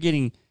 I mean, you're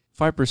getting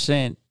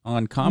 5%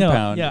 on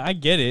compound. No, yeah, I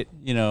get it.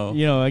 You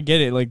know, I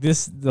get it. Like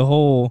this,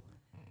 the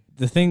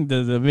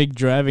big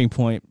driving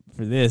point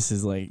for this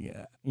is like,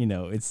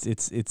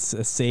 it's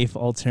a safe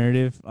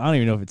alternative. I don't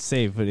even know if it's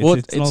safe, but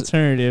it's an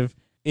alternative.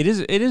 It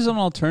is an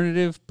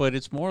alternative, but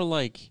it's more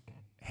like,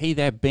 hey,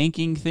 that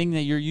banking thing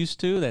that you're used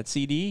to, that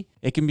CD,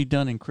 it can be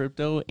done in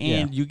crypto,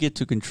 and you get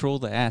to control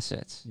the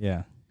assets.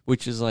 Yeah.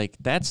 Which is like,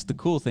 that's the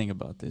cool thing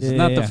about this. It's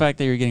not the fact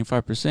that you're getting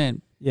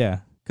 5%. Yeah.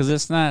 Because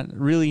it's not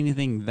really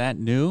anything that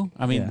new.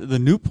 I mean, the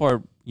new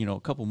part, a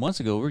couple months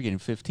ago, we were getting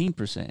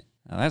 15%.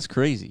 Now, that's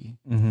crazy.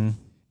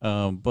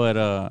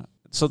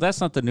 So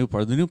that's not the new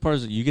part. The new part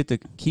is that you get to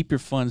keep your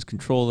funds,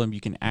 control them,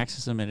 you can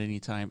access them at any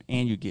time,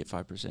 and you get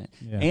 5%.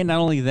 Yeah. And not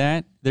only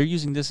that, they're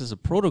using this as a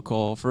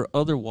protocol for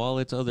other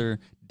wallets, other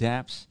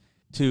dApps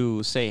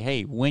to say,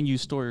 hey, when you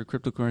store your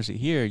cryptocurrency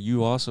here,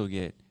 you also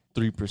get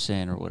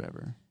 3% or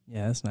whatever.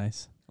 Yeah, that's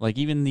nice. Like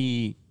even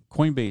the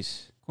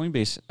Coinbase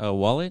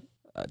wallet,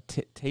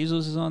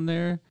 Tezos is on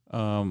there.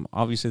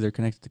 Obviously, they're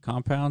connected to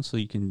Compound, so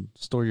you can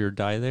store your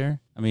DAI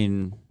there. I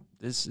mean,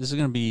 this is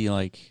going to be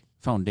like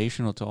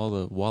foundational to all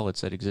the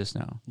wallets that exist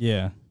now.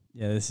 Yeah,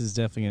 this is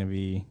definitely going to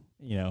be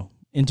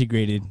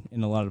integrated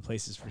in a lot of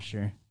places for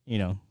sure.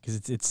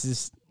 Because it's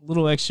just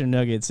little extra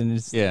nuggets, and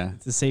it's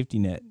a safety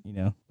net.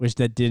 Which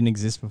that didn't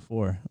exist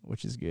before,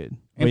 which is good.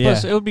 And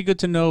plus, it would be good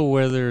to know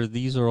whether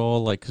these are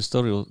all like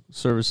custodial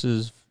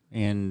services,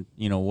 and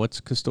what's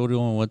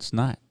custodial and what's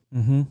not.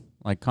 Mm-hmm.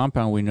 Like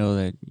Compound, we know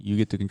that you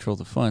get to control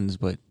the funds,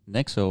 but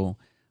Nexo,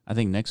 I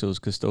think Nexo is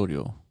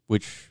custodial,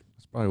 which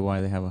is probably why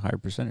they have a higher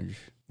percentage.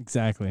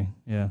 Exactly.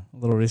 Yeah, a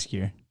little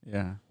riskier.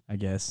 Yeah, I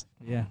guess.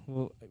 Yeah,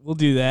 we'll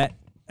do that.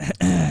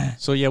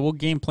 So yeah, we'll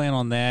game plan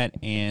on that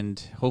and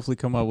hopefully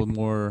come up with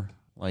more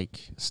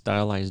like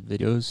stylized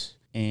videos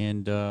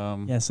and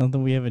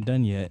something we haven't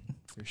done yet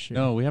for sure.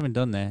 No, we haven't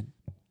done that.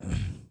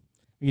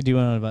 We could do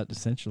one about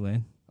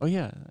Decentraland. Oh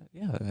yeah,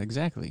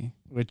 exactly.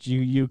 Which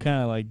you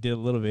kind of like did a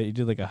little bit. You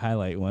did like a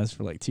highlight once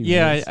for like 2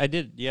 minutes. I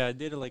did. Yeah, I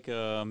did like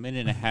a minute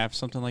and a half,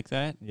 something like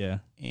that. Yeah,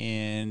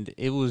 and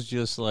it was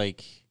just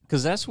like,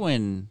 because that's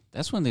when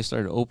they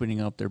started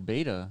opening up their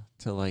beta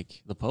to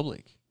like the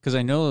public. Because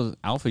I know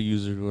alpha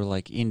users were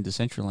like in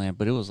Decentraland,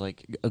 but it was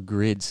like a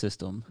grid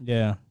system.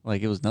 Yeah.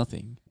 Like it was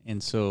nothing.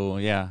 And so,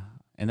 yeah.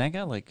 And that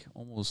got like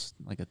almost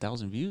like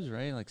 1,000 views,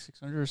 right? Like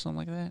 600 or something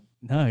like that.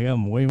 No, I got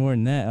way more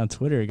than that. On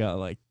Twitter, it got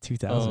like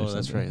 2,000 or something.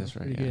 That's right. That's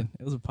right. Good.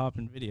 It was a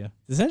popping video.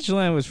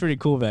 Decentraland was pretty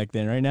cool back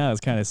then. Right now,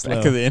 it's kind of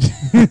slow. Back then.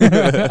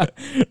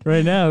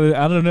 Right now,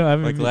 I don't know.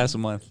 Like last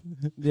month.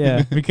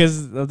 Yeah,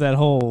 because of that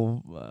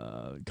whole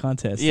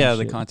contest. Yeah,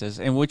 the contest.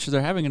 And which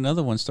they're having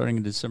another one starting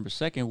in December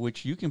 2nd,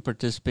 which you can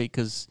participate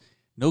because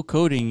no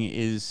coding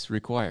is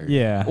required.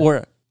 Yeah.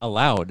 Or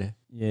allowed.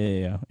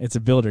 Yeah. It's a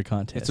builder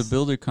contest. It's a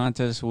builder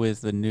contest with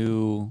the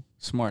new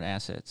smart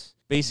assets.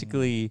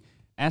 Basically,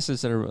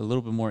 assets that are a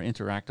little bit more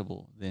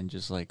interactable than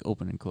just like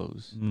open and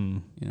close.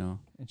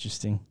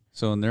 Interesting.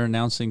 So, and they're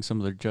announcing some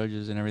of their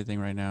judges and everything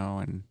right now.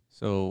 And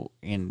so,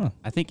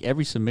 I think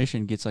every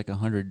submission gets like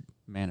 100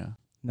 mana.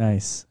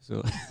 Nice.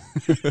 So,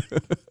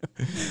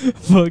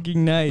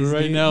 fucking nice.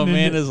 Right dude. now,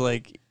 mana's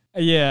like.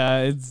 Yeah,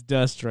 it's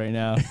dust right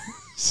now.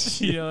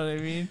 You know what I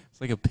mean? It's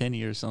like a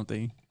penny or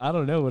something. I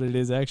don't know what it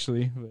is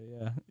actually, but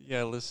yeah.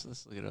 Yeah, let's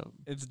look it up.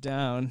 It's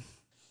down.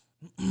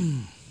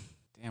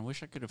 Damn,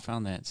 wish I could have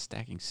found that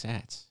stacking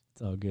sats.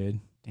 It's all good.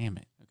 Damn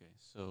it. Okay,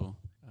 so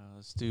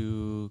let's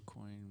do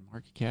coin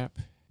market cap.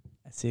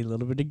 I see a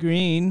little bit of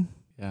green.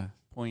 Yeah,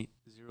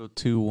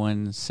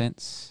 0.021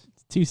 cents.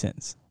 It's 2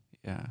 cents.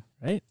 Yeah.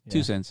 Right?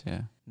 2 cents,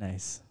 yeah.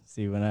 Nice.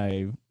 See, when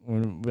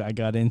I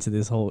got into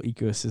this whole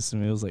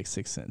ecosystem, it was like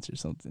 6 cents or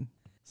something.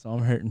 So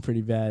I'm hurting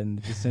pretty bad in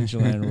the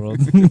Decentraland world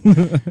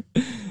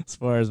as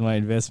far as my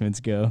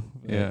investments go.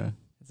 But yeah.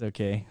 It's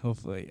okay.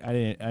 Hopefully. I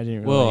didn't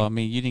really. Well, I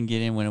mean, you didn't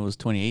get in when it was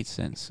 28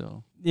 cents,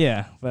 so.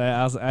 Yeah, but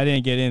I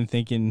didn't get in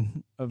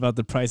thinking about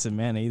the price of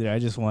mana either. I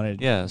just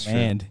wanted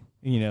land,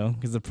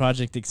 because the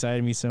project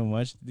excited me so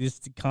much.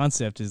 This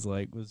concept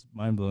was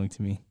mind-blowing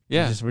to me.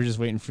 Yeah. We're just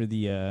waiting for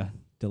the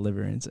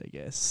deliverance, I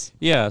guess.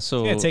 Yeah,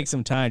 so. It's going to take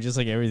some time, just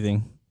like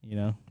everything,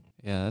 Yeah,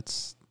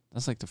 that's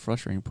like the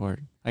frustrating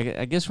part.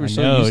 I guess we're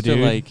so used to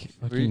like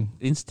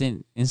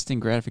instant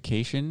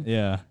gratification.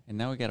 Yeah. And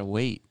now we got to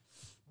wait.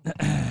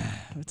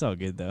 It's all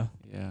good though.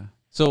 Yeah.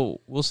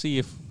 So we'll see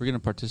if we're going to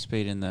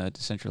participate in the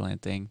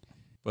Decentraland thing.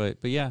 But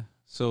yeah,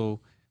 so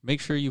make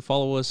sure you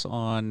follow us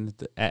on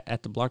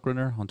at the Block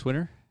Runner on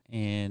Twitter,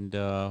 and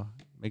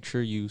make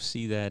sure you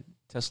see that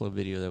Tesla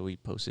video that we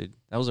posted.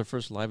 That was our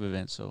first live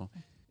event, so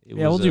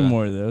we'll do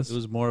more of those. It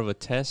was more of a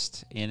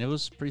test, and it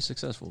was pretty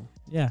successful.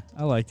 Yeah,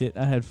 I liked it.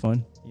 I had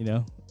fun,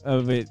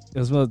 But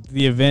as well,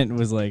 the event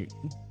was like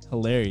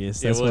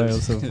hilarious. That's why it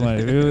was so fun.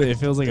 It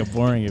feels like a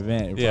boring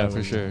event. Yeah,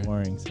 for sure.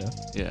 Boring stuff.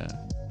 Yeah.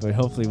 But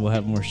hopefully we'll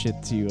have more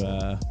shit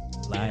to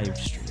live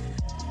stream.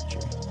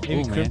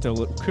 Maybe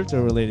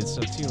crypto related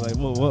stuff too. Like,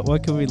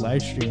 what could we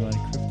live stream on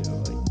crypto?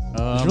 Like,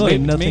 there's really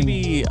nothing.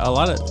 Maybe a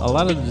lot of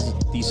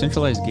the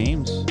decentralized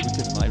games. We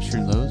could live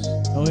stream those.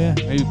 Oh yeah.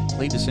 Maybe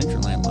play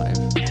Decentraland live.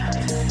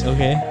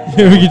 Okay.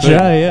 We could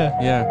try. Yeah.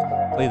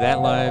 Yeah. Play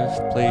that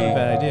live. Play. Not a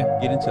bad idea.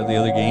 Get into the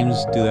other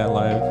games. Do that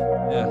live.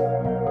 Yeah.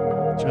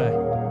 Try.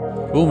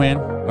 Cool, man.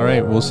 All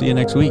right. We'll see you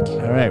next week.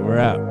 All right. We're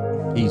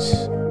out.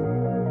 Peace.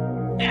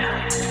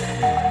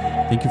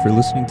 Thank you for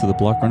listening to the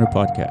Block Runner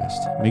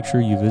podcast. Make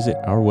sure you visit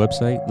our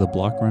website,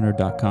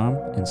 theblockrunner.com,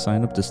 and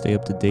sign up to stay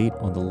up to date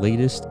on the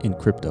latest in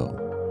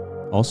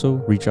crypto. Also,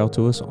 reach out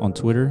to us on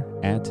Twitter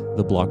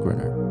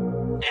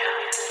 @theblockrunner.